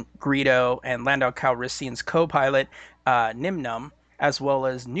Rodian Greedo and Lando Calrissian's co-pilot Nimnum, as well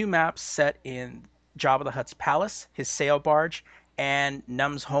as new maps set in Jabba the Hutt's palace, his sail barge, and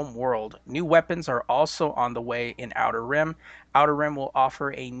Num's home world. New weapons are also on the way in Outer Rim. Outer Rim will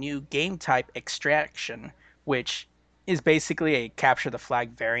offer a new game type extraction, which is basically a capture the flag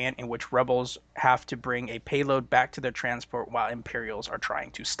variant in which rebels have to bring a payload back to their transport while Imperials are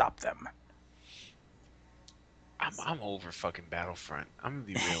trying to stop them. I'm over fucking Battlefront. I'm gonna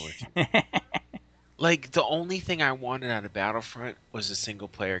be real with you. Like the only thing I wanted out of Battlefront was a single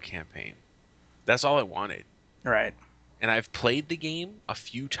player campaign. That's all I wanted. Right. And I've played the game a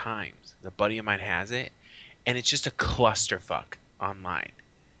few times. A buddy of mine has it, and it's just a clusterfuck online.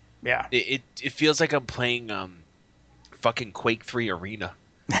 Yeah. It feels like I'm playing fucking Quake 3 Arena.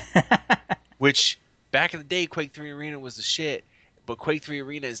 Which back in the day Quake 3 Arena was the shit, but Quake 3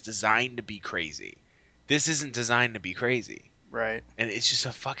 Arena is designed to be crazy. This isn't designed to be crazy. Right. And it's just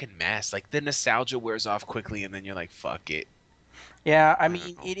a fucking mess. Like the nostalgia wears off quickly and then you're like, fuck it. Yeah, I I don't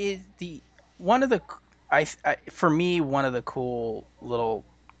mean, know. it is the one of the for me one of the cool little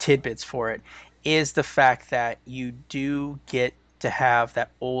tidbits for it is the fact that you do get to have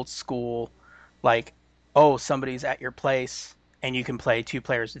that old school, like, oh, somebody's at your place and you can play two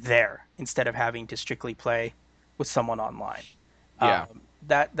players there instead of having to strictly play with someone online. Yeah.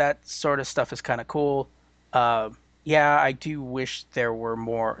 That sort of stuff is kind of cool. Yeah, I do wish there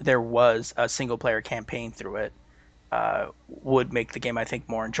was a single player campaign through it. Would make the game, I think,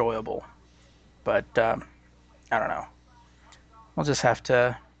 more enjoyable. But I don't know. We'll just have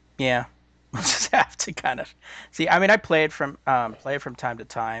to, yeah, we'll just have to kind of see. I mean, I play it from time to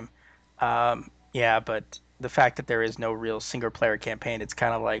time. Yeah, but the fact that there is no real single player campaign, it's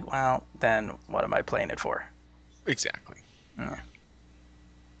kind of like, well, then what am I playing it for? Exactly. Uh,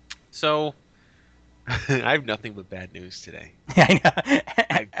 So I have nothing but bad news today. I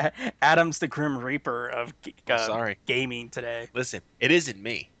know. Adam's the Grim Reaper of I'm sorry. gaming today. Listen, it isn't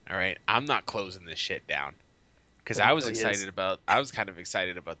me. All right. I'm not closing this shit down. Because But it I was really excited is. about I was kind of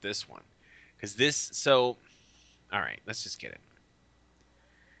excited about this one. Because so all right, let's just get it.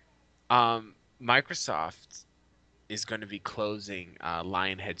 Microsoft is going to be closing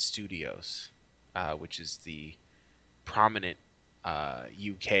Lionhead Studios, which is the prominent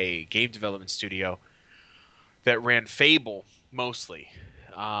UK game development studio that ran Fable mostly.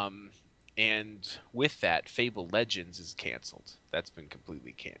 And with that, Fable Legends is canceled. That's been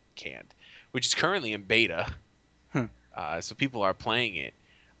completely canned, which is currently in beta. Hmm. So people are playing it.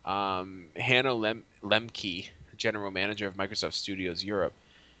 Hanno Lemke, general manager of Microsoft Studios Europe,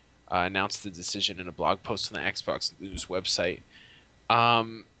 announced the decision in a blog post on the Xbox News website.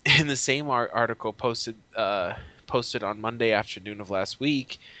 In the same article posted on Monday afternoon of last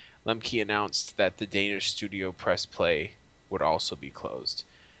week, Lemke announced that the Danish studio Press Play would also be closed.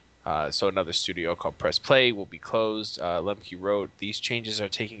 So another studio called Press Play will be closed. Lemke wrote, "These changes are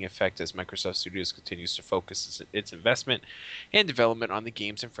taking effect as Microsoft Studios continues to focus its investment and development on the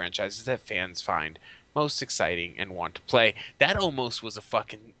games and franchises that fans find most exciting and want to play." That almost was a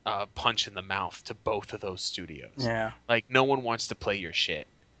fucking punch in the mouth to both of those studios. Yeah, Like, no one wants to play your shit,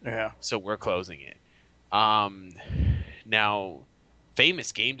 yeah. so we're closing it. Now,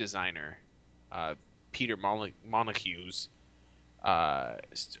 famous game designer Peter Molyneux's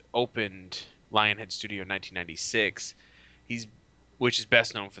opened Lionhead Studio in 1996. Which is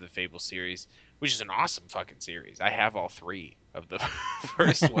best known for the Fable series, which is an awesome fucking series. I have all three of the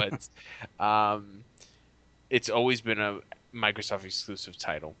first ones. It's always been a Microsoft exclusive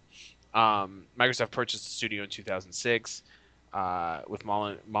title. Microsoft purchased the studio in 2006 with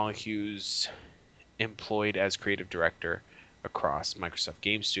Molyneux's employed as creative director across Microsoft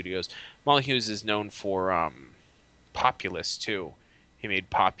Game Studios. Molyneux is known for Populous too. He made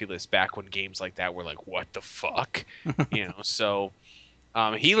Populous back when games like that were like, what the fuck, So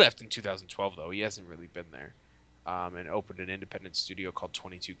he left in 2012 though. He hasn't really been there, and opened an independent studio called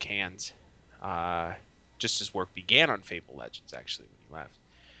 22 Cans. Just his work began on Fable Legends actually when he left.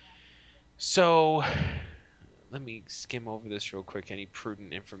 So let me skim over this real quick. Any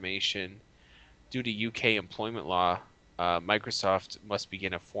prudent information? Due to UK employment law, Microsoft must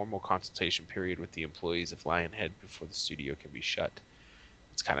begin a formal consultation period with the employees of Lionhead before the studio can be shut.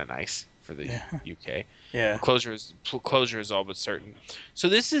 It's kind of nice for the UK. Yeah. Closure is all but certain. So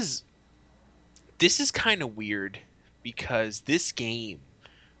this is kind of weird because this game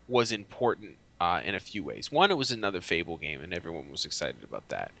was important in a few ways. One, it was another Fable game, and everyone was excited about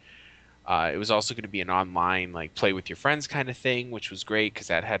that. It was also going to be an online, like, play with your friends kind of thing, which was great because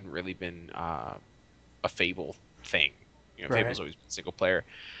that hadn't really been a Fable thing. Fable's always been single player.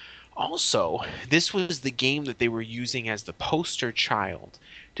 Also, this was the game that they were using as the poster child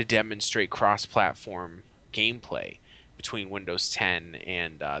to demonstrate cross-platform gameplay between Windows 10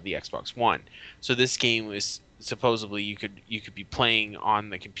 and the Xbox One. So this game was supposedly you could be playing on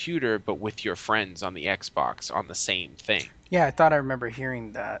the computer, but with your friends on the Xbox on the same thing. Yeah, I thought I remember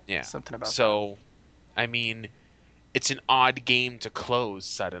hearing that. Yeah. Something about that. So, I mean, it's an odd game to close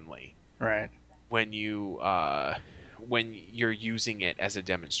suddenly. Right. When you're using it as a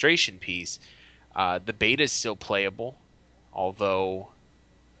demonstration piece. The beta is still playable, although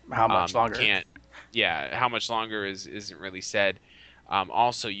how much longer? How much longer isn't really said.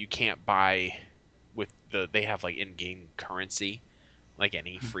 Also, you can't buy with they have like in-game currency, like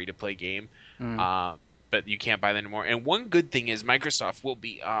any free-to-play game, but you can't buy that anymore. And one good thing is Microsoft will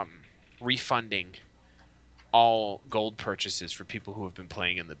be refunding all gold purchases for people who have been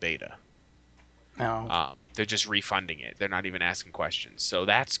playing in the beta. No. They're just refunding it. They're not even asking questions. So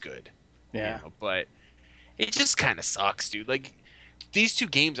that's good. Yeah. But it just kind of sucks, dude. Like, these two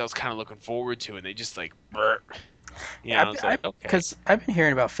games I was kind of looking forward to, and they just, like, burp. Because I've been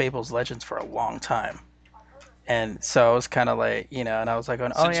hearing about Fable's Legends for a long time. And so I was kind of like, and I was like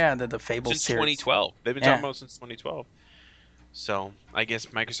going, the Fable since series. 2012. They've been talking about it since 2012. So I guess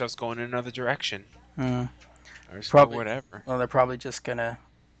Microsoft's going in another direction. Or Probably, whatever. Well, they're probably just going to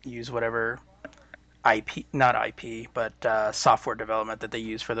use whatever not IP, but software development that they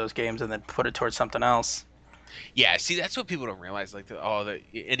use for those games and then put it towards something else. Yeah, see, that's what people don't realize. Like,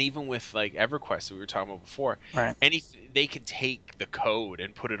 and even with like EverQuest that we were talking about before, right? They can take the code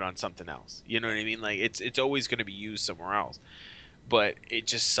and put it on something else. You know what I mean? Like, it's always going to be used somewhere else. But it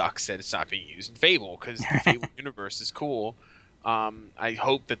just sucks that it's not being used in Fable because the Fable universe is cool. I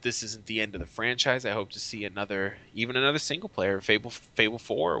hope that this isn't the end of the franchise. I hope to see another single player, Fable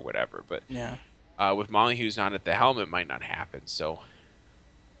 4 or whatever. But yeah. With Molyneux's not at the helm, it might not happen. So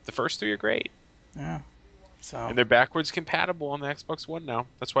the first three are great. Yeah. So. And they're backwards compatible on the Xbox One now.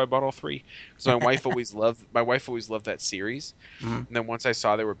 That's why I bought all three. Because my wife always loved that series. Mm-hmm. And then once I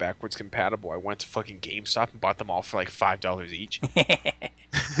saw they were backwards compatible, I went to fucking GameStop and bought them all for like $5 each.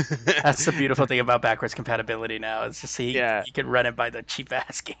 That's the beautiful thing about backwards compatibility now. Is just you can run it by the cheap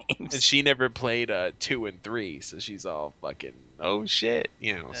ass games. And she never played 2 and 3, so she's all fucking oh shit,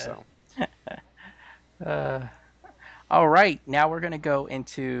 So. All right, now we're going to go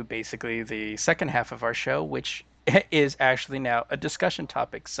into basically the second half of our show, which is actually now a discussion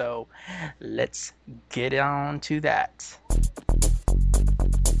topic. So let's get on to that.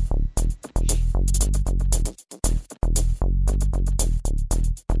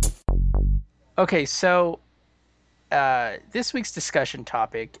 Okay, so this week's discussion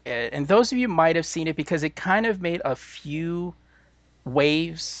topic, and those of you might have seen it because it kind of made a few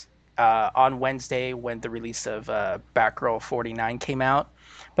waves on Wednesday when the release of Batgirl 49 came out,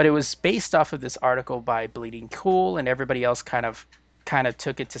 but it was based off of this article by Bleeding Cool, and everybody else kind of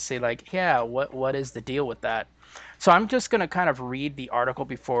took it to say like, yeah, what is the deal with that? So I'm just going to kind of read the article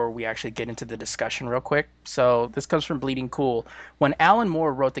before we actually get into the discussion real quick. So this comes from Bleeding Cool. When Alan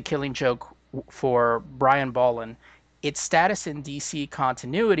Moore wrote The Killing Joke for Brian Bolland, its status in DC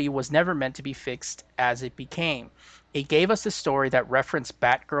continuity was never meant to be fixed as it became. It gave us a story that referenced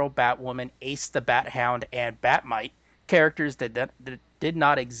Batgirl, Batwoman, Ace the Bat Hound, and Batmite, characters that did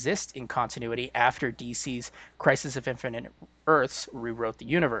not exist in continuity after DC's Crisis of Infinite Earths rewrote the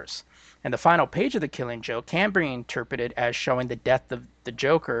universe. And the final page of The Killing Joke can be interpreted as showing the death of the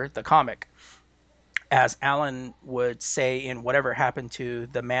Joker, the comic. As Alan would say in Whatever Happened to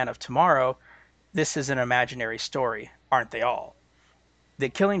the Man of Tomorrow, this is an imaginary story, aren't they all? The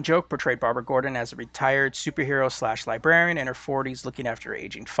Killing Joke portrayed Barbara Gordon as a retired superhero/librarian in her 40s looking after her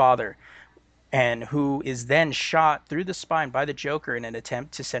aging father. and who is then shot through the spine by the Joker in an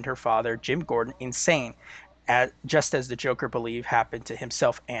attempt to send her father, Jim Gordon, insane, just as the Joker believed happened to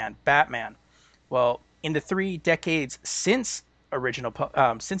himself and Batman. Well, in the 3 decades since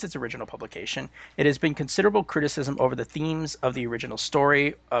its original publication, it has been considerable criticism over the themes of the original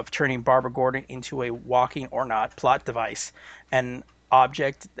story of turning Barbara Gordon into a walking or not plot device, an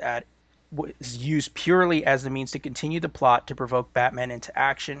object that was used purely as the means to continue the plot to provoke Batman into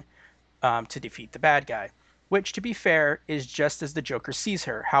action to defeat the bad guy, which, to be fair, is just as the Joker sees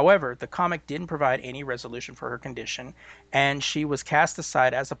her. However, the comic didn't provide any resolution for her condition, and she was cast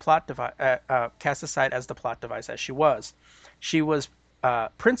aside as the plot device as she was. She was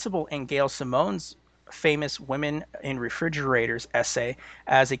principal in Gail Simone's famous "Women in Refrigerators" essay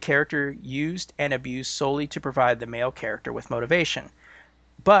as a character used and abused solely to provide the male character with motivation.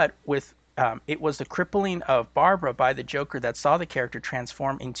 But with it was the crippling of Barbara by the Joker that saw the character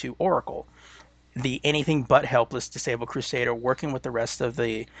transform into Oracle, the anything but helpless disabled crusader working with the rest of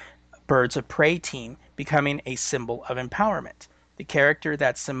the Birds of Prey team, becoming a symbol of empowerment. The character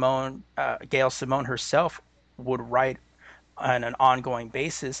that Gail Simone herself would write on an ongoing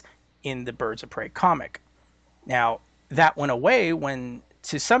basis in the Birds of Prey comic. Now, that went away when,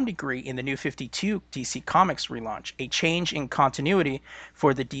 to some degree, in the New 52 DC Comics relaunch, a change in continuity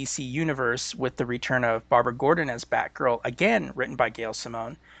for the DC universe with the return of Barbara Gordon as Batgirl, again written by Gail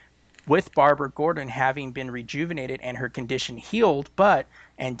Simone, with Barbara Gordon having been rejuvenated and her condition healed,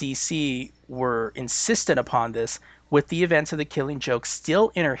 and DC were insistent upon this, with the events of the Killing Joke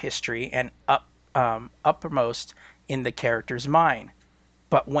still in her history and uppermost in the character's mind.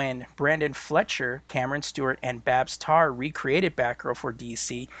 But when Brandon Fletcher, Cameron Stewart, and Babs Tarr recreated Batgirl for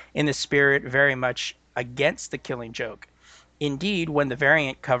DC in the spirit very much against the Killing Joke. Indeed, when the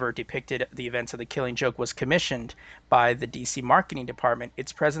variant cover depicted the events of the Killing Joke was commissioned by the DC marketing department,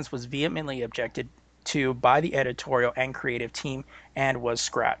 its presence was vehemently objected to by the editorial and creative team and was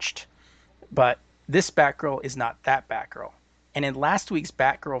scratched. But this Batgirl is not that Batgirl. And in last week's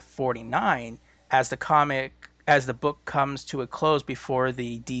Batgirl 49, as the book comes to a close before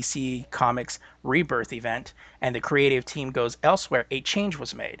the DC Comics Rebirth event and the creative team goes elsewhere, a change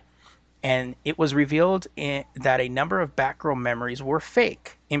was made. And it was revealed that a number of Batgirl memories were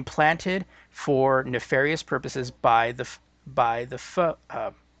fake, implanted for nefarious purposes by the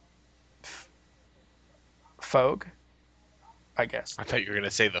Fogue, I guess. I thought you were gonna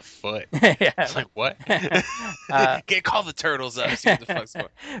say the foot. Yeah. I was like, what? Can't call the turtles up. See what the fuck's going.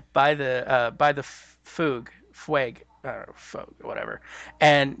 By the Fueg, Fogue, whatever.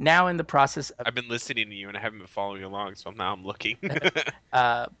 And now in the process of I've been listening to you and I haven't been following along, so now I'm looking.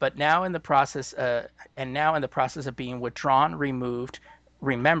 but now in the process of being withdrawn, removed,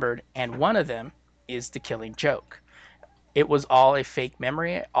 remembered, and one of them is the Killing Joke. It was all a fake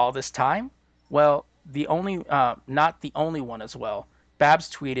memory all this time. Well, not the only one as well. Babs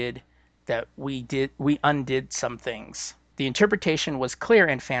tweeted that we undid some things. The interpretation was clear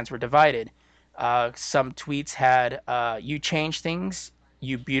and fans were divided. Some tweets had, "You changed things,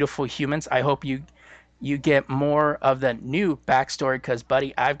 you beautiful humans. I hope you get more of the new backstory because,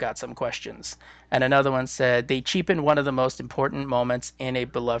 buddy, I've got some questions." And another one said, "They cheapened one of the most important moments in a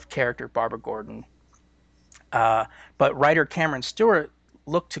beloved character, Barbara Gordon." But writer Cameron Stewart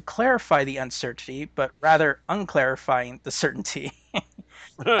looked to clarify the uncertainty, but rather unclarifying the certainty.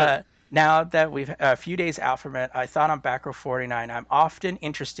 Now that we've a few days out from it, I thought on Batgirl 49, I'm often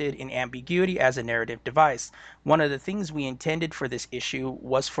interested in ambiguity as a narrative device. One of the things we intended for this issue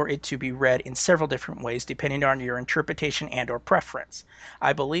was for it to be read in several different ways depending on your interpretation and or preference.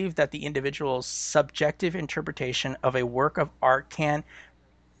 I believe that the individual's subjective interpretation of a work of art can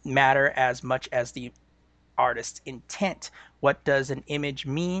matter as much as the artist's intent. What does an image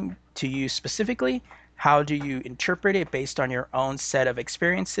mean to you specifically? How do you interpret it based on your own set of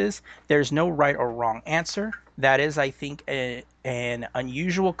experiences? There's no right or wrong answer. That is, I think, an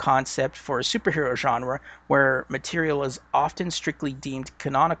unusual concept for a superhero genre where material is often strictly deemed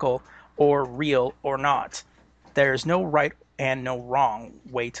canonical or real or not. There's no right and no wrong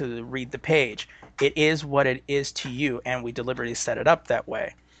way to read the page. It is what it is to you, and we deliberately set it up that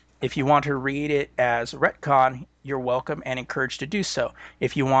way. If you want to read it as retcon, you're welcome and encouraged to do so.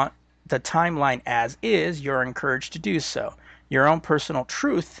 If you want the timeline as is, you're encouraged to do so. Your own personal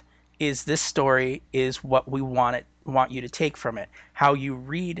truth is this story is what we want you to take from it. How you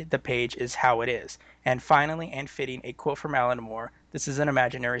read the page is how it is. And finally, and fitting, a quote from Alan Moore, "This is an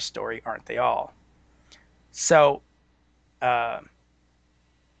imaginary story, aren't they all?" So, I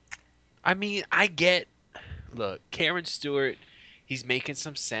mean, look, Cameron Stewart, he's making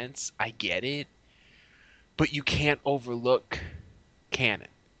some sense. I get it. But you can't overlook canon.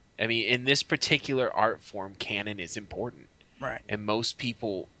 I mean, in this particular art form, canon is important, Right. and most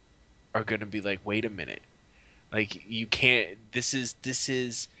people are going to be like, "Wait a minute, like you can't. This is.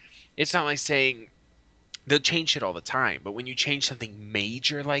 It's not like saying they'll change shit all the time, but when you change something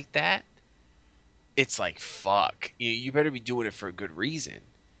major like that, it's like fuck. You better be doing it for a good reason.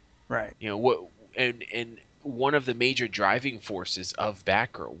 Right. You know what? And one of the major driving forces of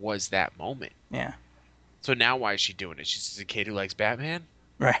Batgirl was that moment. Yeah. So now why is she doing it? She's just a kid who likes Batman.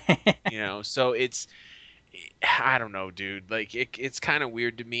 Right. So it's I don't know, dude. Like it's kind of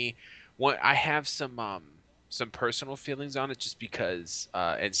weird to me. What I have some personal feelings on it just because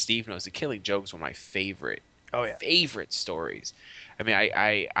and Steve knows The Killing Joke is one of my Oh yeah. favorite stories. I mean,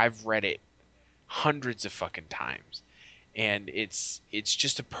 I've read it hundreds of fucking times, and it's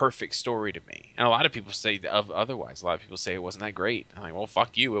just a perfect story to me. And a lot of people say of otherwise. A lot of people say it wasn't that great. I'm like, well,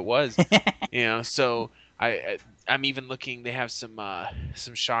 fuck you, it was. So I'm even looking. They have some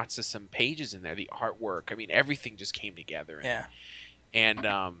shots of some pages in there. The artwork. I mean, everything just came together in Yeah. it,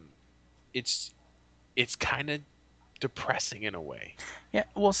 and it's kind of depressing in a way. Yeah.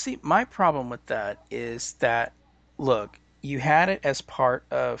 Well, see, my problem with that is that, look, you had it as part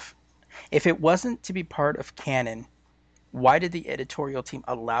of. If it wasn't to be part of canon, why did the editorial team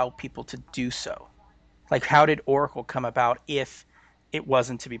allow people to do so? Like, how did Oracle come about if it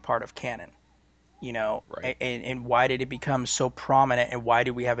wasn't to be part of canon? Right. And why did it become so prominent? And why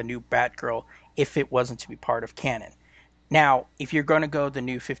did we have a new Batgirl if it wasn't to be part of canon? Now, if you're going to go the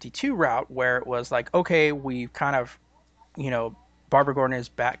new 52 route where it was like, okay, we kind of, you know, Barbara Gordon is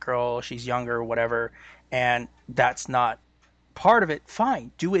Batgirl, she's younger, whatever, and that's not part of it, fine,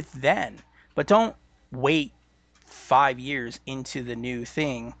 do it then. But don't wait 5 years into the new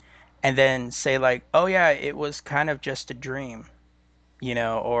thing and then say, like, oh, yeah, it was kind of just a dream,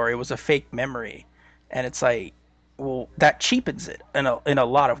 or it was a fake memory. And it's like, well, that cheapens it in a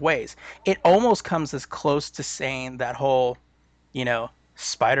lot of ways. It almost comes as close to saying that whole,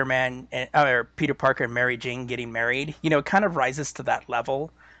 Spider-Man or Peter Parker and Mary Jane getting married. It kind of rises to that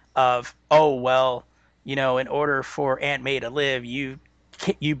level of, oh well, in order for Aunt May to live, you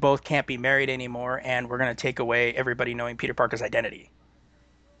both can't be married anymore, and we're gonna take away everybody knowing Peter Parker's identity.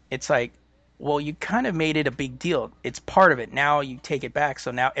 It's like, well, you kind of made it a big deal. It's part of it. Now you take it back, so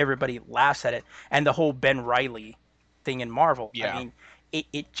now everybody laughs at it. And the whole Ben Riley thing in Marvel, I Yeah. mean,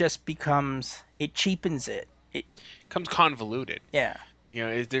 it just becomes, it cheapens it. Comes convoluted. Yeah,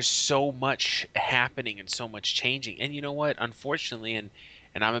 There's so much happening and so much changing. And you know what? Unfortunately, and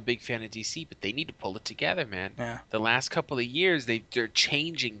I'm a big fan of DC, but they need to pull it together, man. yeah, The last couple of years, they're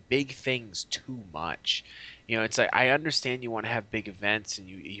changing big things too much. It's like I understand you want to have big events and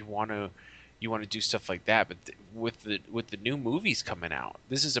you want to do stuff like that, but with the new movies coming out,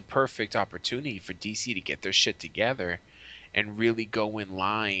 this is a perfect opportunity for DC to get their shit together and really go in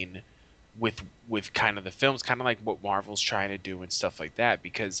line with kind of the films, kind of like what Marvel's trying to do and stuff like that.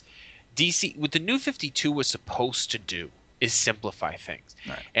 Because DC, what the New 52 was supposed to do is simplify things.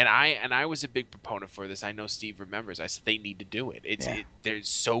 right. And I was a big proponent for this. I know Steve remembers. I said they need to do it. Yeah. They're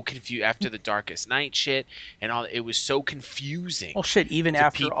so confused after the Darkest Night shit and all. It was so confusing Well, shit, even to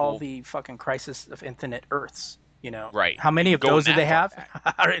after all people. the fucking Crisis of Infinite Earths, Right. how many of Going those did they that far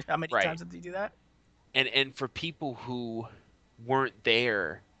have? back. How many Right. times did they do that? And for people who weren't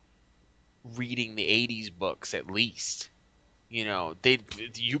there reading the 80s books at least, they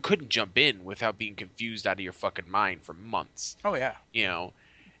you couldn't jump in without being confused out of your fucking mind for months. Oh yeah,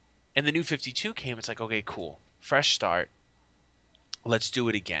 And the New 52 came, it's like, okay, cool, fresh start, let's do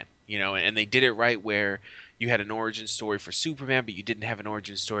it again. And they did it right where you had an origin story for Superman, but you didn't have an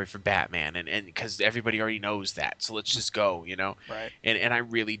origin story for Batman, and because everybody already knows that, so let's just go. right. And I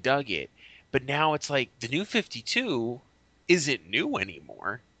really dug it. But now it's like the New 52 isn't new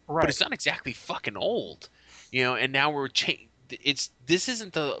anymore, but Right. it's not exactly fucking old. And now we're this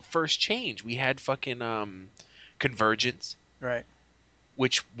isn't the first change. We had fucking Convergence, Right.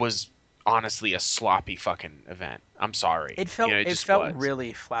 which was honestly a sloppy fucking event. I'm sorry. It It just felt was.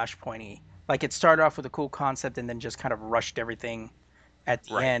 really flashpointy. Like it started off with a cool concept and then just kind of rushed everything at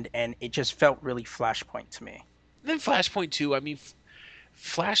the Right. end, and it just felt really Flashpoint to me. Then Flashpoint 2, I mean,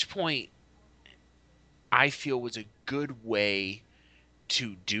 Flashpoint, I feel was a good way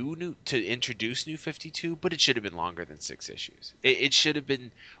to introduce New 52, but it should have been longer than 6 issues. It should have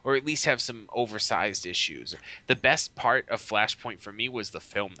been, or at least have some oversized issues. The best part of Flashpoint for me was the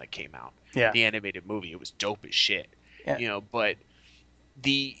film that came out, Yeah. the animated movie. It was dope as shit, Yeah. But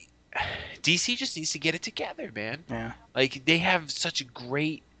the DC just needs to get it together, man. Yeah. Like they have such a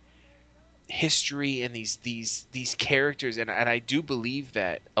great history and these characters, and I do believe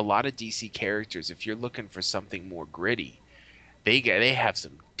that a lot of DC characters, if you're looking for something more gritty, they have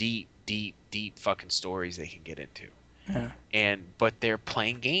some deep fucking stories they can get into. Yeah. But they're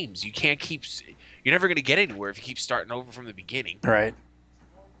playing games. You're never gonna get anywhere if you keep starting over from the beginning. Right.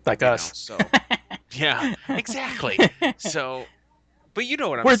 Like us. So yeah, exactly. So, but you know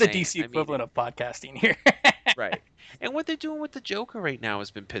what I'm We're the saying. DC I mean, equivalent of podcasting here. right. And what they're doing with the Joker right now has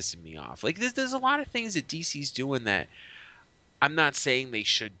been pissing me off. Like there's a lot of things that DC's doing that I'm not saying they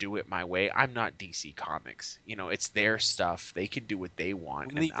should do it my way. I'm not DC Comics. It's their stuff. They can do what they want,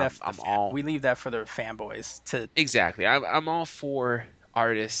 We and leave that for I'm all we leave that for the fanboys to. exactly. I'm all for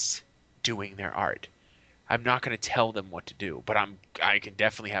artists doing their art. I'm not going to tell them what to do, but I can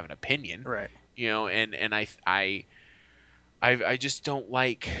definitely have an opinion. Right. And I just don't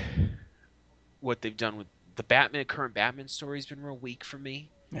like what they've done with the current Batman story has been real weak for me.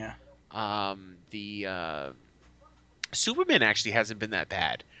 Yeah. The Superman actually hasn't been that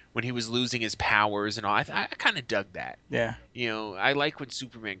bad when he was losing his powers and all. I kind of dug that. Yeah. I like when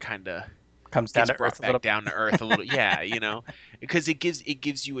Superman kind of Comes down gets to brought earth a back little. down to earth a little. Yeah, because it gives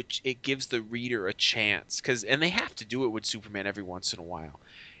the reader a chance. And they have to do it with Superman every once in a while.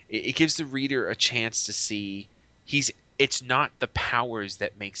 It gives the reader a chance to see it's not the powers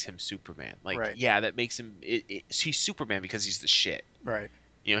that makes him Superman. Like, Right. yeah, that makes him. He's Superman because he's the shit. Right.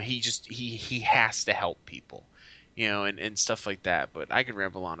 He has to help people, and stuff like that. But I could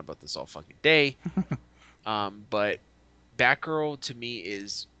ramble on about this all fucking day. But Batgirl to me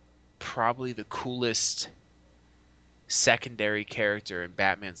is probably the coolest secondary character in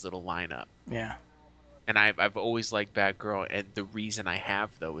Batman's little lineup. Yeah. And I've always liked Batgirl, and the reason I have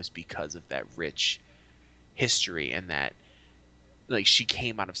though is because of that rich history and that like she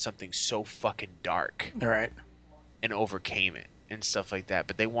came out of something so fucking dark Right. and overcame it and stuff like that.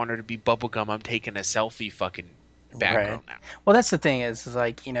 But they want her to be bubblegum. I'm taking a selfie fucking Batgirl Right. now. Well, that's the thing is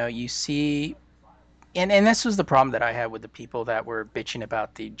like you see, and this was the problem that I had with the people that were bitching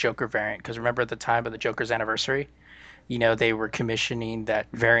about the Joker variant because remember at the time of the Joker's anniversary, they were commissioning that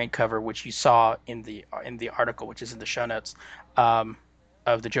variant cover which you saw in the article which is in the show notes,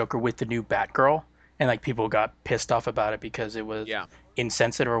 of the Joker with the new Batgirl, and like people got pissed off about it because it was Yeah.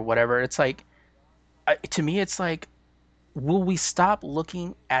 insensitive or whatever. It's like to me it's like, will we stop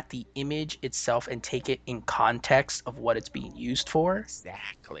looking at the image itself and take it in context of what it's being used for?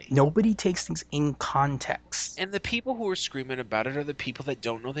 Exactly. Nobody takes things in context. And the people who are screaming about it are the people that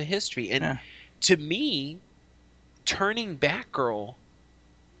don't know the history. And Yeah. to me,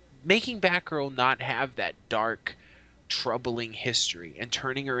 making Batgirl not have that dark, troubling history and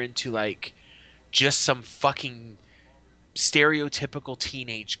turning her into like just some fucking stereotypical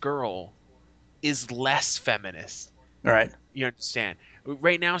teenage girl is less feminist. Right. You understand?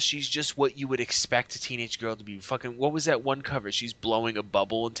 Right now, she's just what you would expect a teenage girl to be. Fucking, what was that one cover? She's blowing a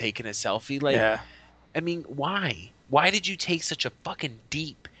bubble and taking a selfie. Like, Yeah. I mean, why? Why did you take such a fucking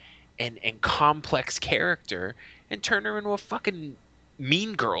deep and complex character and turn her into a fucking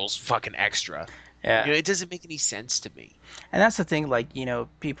Mean Girls fucking extra? Yeah. It doesn't make any sense to me. And that's the thing, like,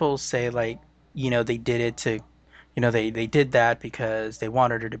 people say like, they did it to, they did that because they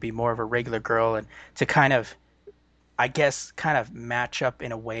wanted her to be more of a regular girl and to kind of, I guess, kind of match up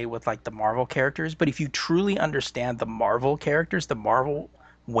in a way with like the Marvel characters. But if you truly understand the Marvel characters, the Marvel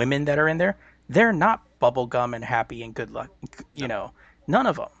women that are in there, they're not bubblegum and happy and good luck. None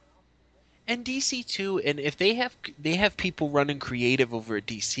of them. And DC too, and if they have people running creative over at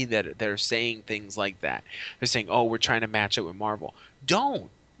DC that are saying things like that. They're saying, "Oh, we're trying to match it with Marvel." Don't.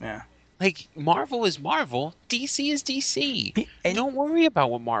 Yeah. Like Marvel is Marvel, DC is DC. And Don't worry about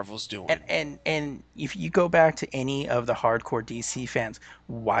what Marvel's doing. and if you go back to any of the hardcore DC fans,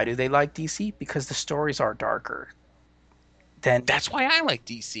 why do they like DC? Because the stories are darker. That's why I like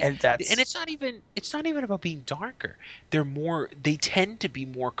DC. And it's not even about being darker. They tend to be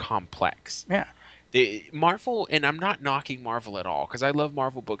more complex. Yeah. Marvel, and I'm not knocking Marvel at all because I love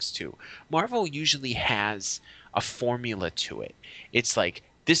Marvel books too. Marvel usually has a formula to it. It's like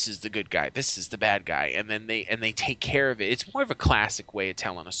this is the good guy, this is the bad guy, and then they take care of it. It's more of a classic way of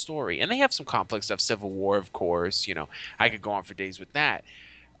telling a story, and they have some complex stuff. Civil War, of course. I could go on for days with that.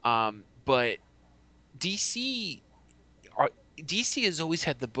 But DC DC has always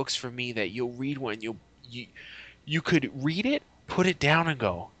had the books for me that you'll read one, you could read it, put it down, and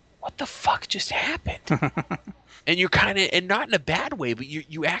go, "What the fuck just happened?" And you're kind of, and not in a bad way, but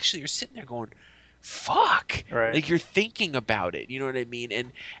you actually are sitting there going, "Fuck!" Right. Like you're thinking about it. You know what I mean?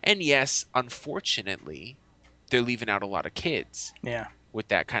 And yes, unfortunately, they're leaving out a lot of kids. Yeah. With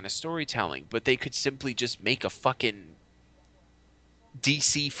that kind of storytelling, but they could simply just make a fucking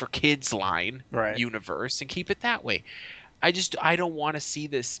DC for kids line Right. universe and keep it that way. I don't want to see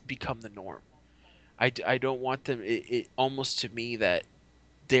this become the norm. I don't want them. It almost to me that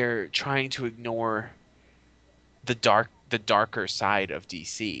they're trying to ignore the darker side of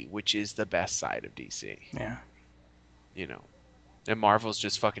DC, which is the best side of DC. Yeah. You know, and Marvel's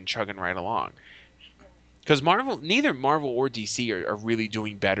just fucking chugging right along. Because neither Marvel or DC are really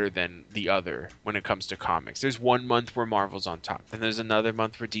doing better than the other when it comes to comics. There's one month where Marvel's on top, and there's another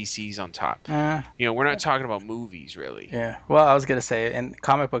month where DC's on top. We're not talking about movies really. Yeah. Well, I was gonna say in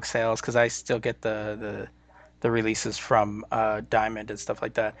comic book sales, because I still get the releases from Diamond and stuff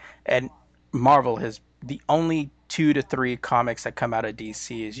like that, and Marvel has the only 2 to 3 comics that come out of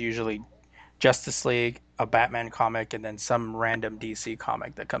DC is usually Justice League, a Batman comic, and then some random DC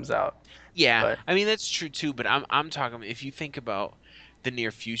comic that comes out. Yeah, But I mean that's true too. But I'm talking if you think about the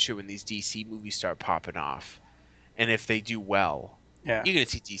near future when these DC movies start popping off, and if they do well, yeah, you're gonna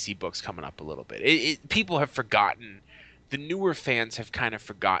see DC books coming up a little bit. People have forgotten, the newer fans have kind of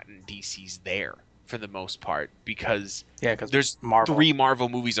forgotten DC's there for the most part because yeah, because there's Marvel, 3 Marvel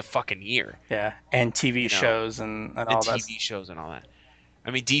movies a fucking year, yeah, and TV you know, shows and and all that. TV shows and all that. I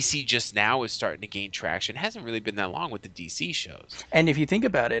mean, DC just now is starting to gain traction. It hasn't really been that long with the DC shows. And if you think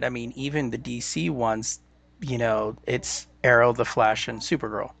about it, I mean, even the DC ones, it's Arrow, The Flash, and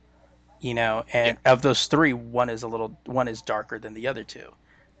Supergirl. Yeah, And of those 3, one is darker than the other 2.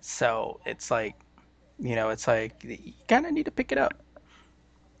 So it's like you kind of need to pick it up,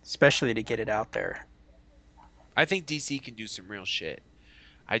 especially to get it out there. I think DC can do some real shit.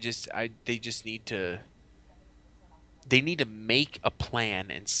 They just need to. They need to make a plan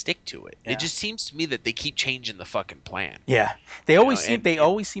and stick to it. Yeah. It just seems to me that they keep changing the fucking plan. Yeah, they always seem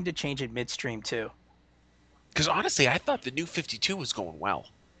to change it midstream too. Because honestly, I thought the New 52 was going well.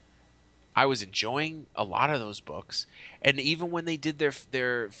 I was enjoying a lot of those books, and even when they did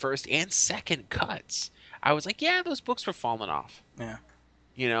their first and second cuts, I was like, yeah, those books were falling off. Yeah.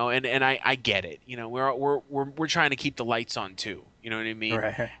 And I get it. We're trying to keep the lights on too. You know what I mean?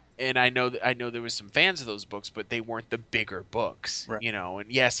 Right. And I know there was some fans of those books, but they weren't the bigger books, Right. And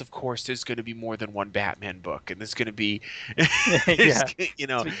yes, of course, there's going to be more than one Batman book, and there's going to be, Yeah.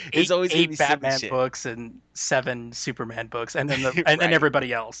 it's always going to be Batman shit. books and 7 Superman books, and then Right. then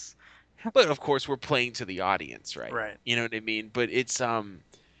everybody else. But of course, we're playing to the audience, right? Right. You know what I mean? But it's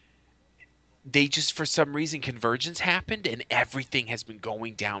they just for some reason convergence happened, and everything has been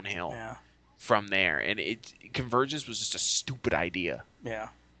going downhill Yeah. from there, and convergence was just a stupid idea. Yeah.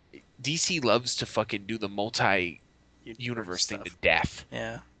 DC loves to fucking do the multi-universe thing to death.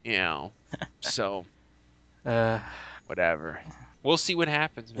 Yeah. So Uh. whatever. We'll see what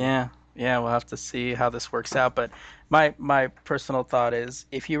happens, man. Yeah, we'll have to see how this works out. But my personal thought is,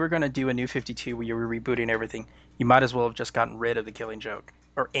 if you were going to do a New 52 where you were rebooting everything, you might as well have just gotten rid of the Killing Joke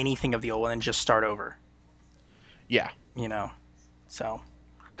or anything of the old one and just start over. Yeah. So.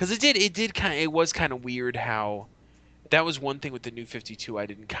 Because it was kind of weird how that was one thing with the New 52 I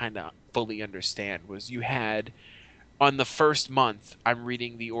didn't kind of fully understand was you had on the first month I'm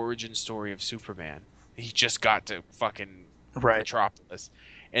reading the origin story of Superman. He just got to fucking Metropolis.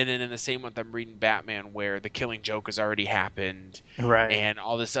 And then in the same month, I'm reading Batman, where the Killing Joke has already happened, Right. and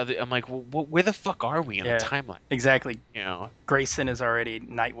all this other. I'm like, well, where the fuck are we in the timeline? Exactly. You Grayson is already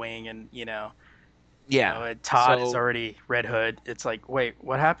Nightwing, and yeah, Todd is already Red Hood. It's like, wait,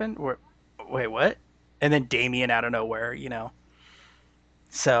 what happened? Wait, what? And then Damian out of nowhere,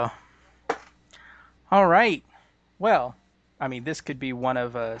 So, all right. Well, I mean, this could be one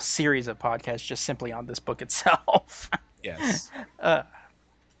of a series of podcasts just simply on this book itself. Yes.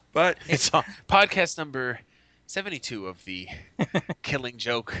 But it's podcast number 72 of the Killing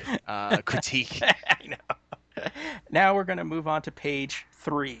Joke critique. I know. Now we're going to move on to page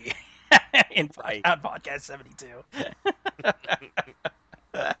 3 on podcast 72.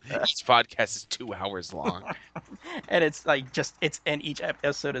 Each podcast is 2 hours long. And it's like and each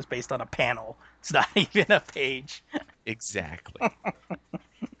episode is based on a panel. It's not even a page. Exactly.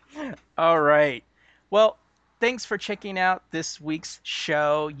 All right. Well, thanks for checking out this week's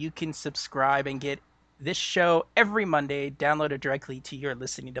show. You can subscribe and get this show every Monday downloaded directly to your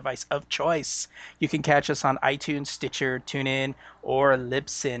listening device of choice. You can catch us on iTunes, Stitcher, TuneIn, or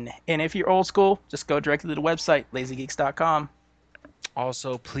Libsyn. And if you're old school, just go directly to the website, lazygeeks.com.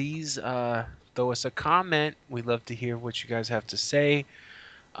 Also, please throw us a comment. We'd love to hear what you guys have to say.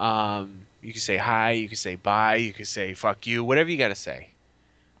 You can say hi, you can say bye, you can say fuck you, whatever you got to say.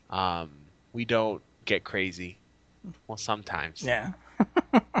 We don't get crazy. Well, sometimes. Yeah.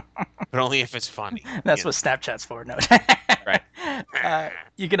 But only if it's funny. That's what Snapchat's for. No. Right.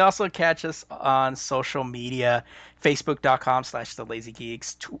 You can also catch us on social media,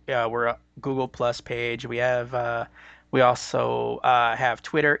 facebook.com/thelazygeeks. We're a Google Plus page. We also have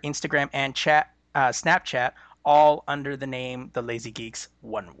Twitter, Instagram, and chat Snapchat, all under the name The Lazy Geeks,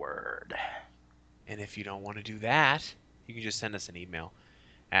 one word. And if you don't want to do that, you can just send us an email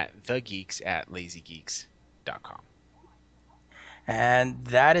at thegeeks@lazygeeks.com. And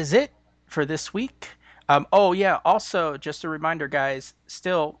that is it for this week. Oh, yeah. Also, just a reminder, guys,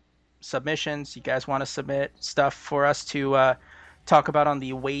 still submissions. You guys want to submit stuff for us to talk about on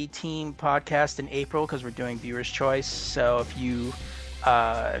the Away Team podcast in April because we're doing Viewer's Choice. So if you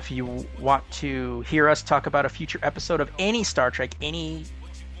want to hear us talk about a future episode of any Star Trek, any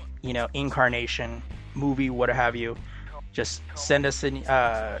incarnation, movie, what have you, just send us hit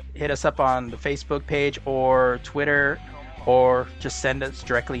us up on the Facebook page or Twitter, or just send us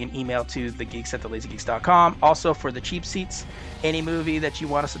directly an email to thegeeks@thelazygeeks.com. Also, for the cheap seats, any movie that you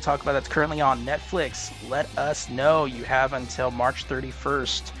want us to talk about that's currently on Netflix, let us know. You have until March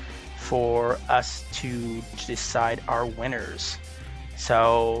 31st for us to decide our winners.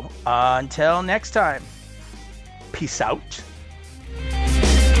 So until next time, peace out.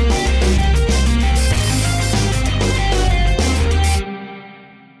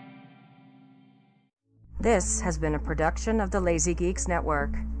 This has been a production of the Lazy Geeks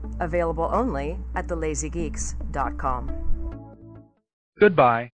Network, available only at thelazygeeks.com. Goodbye.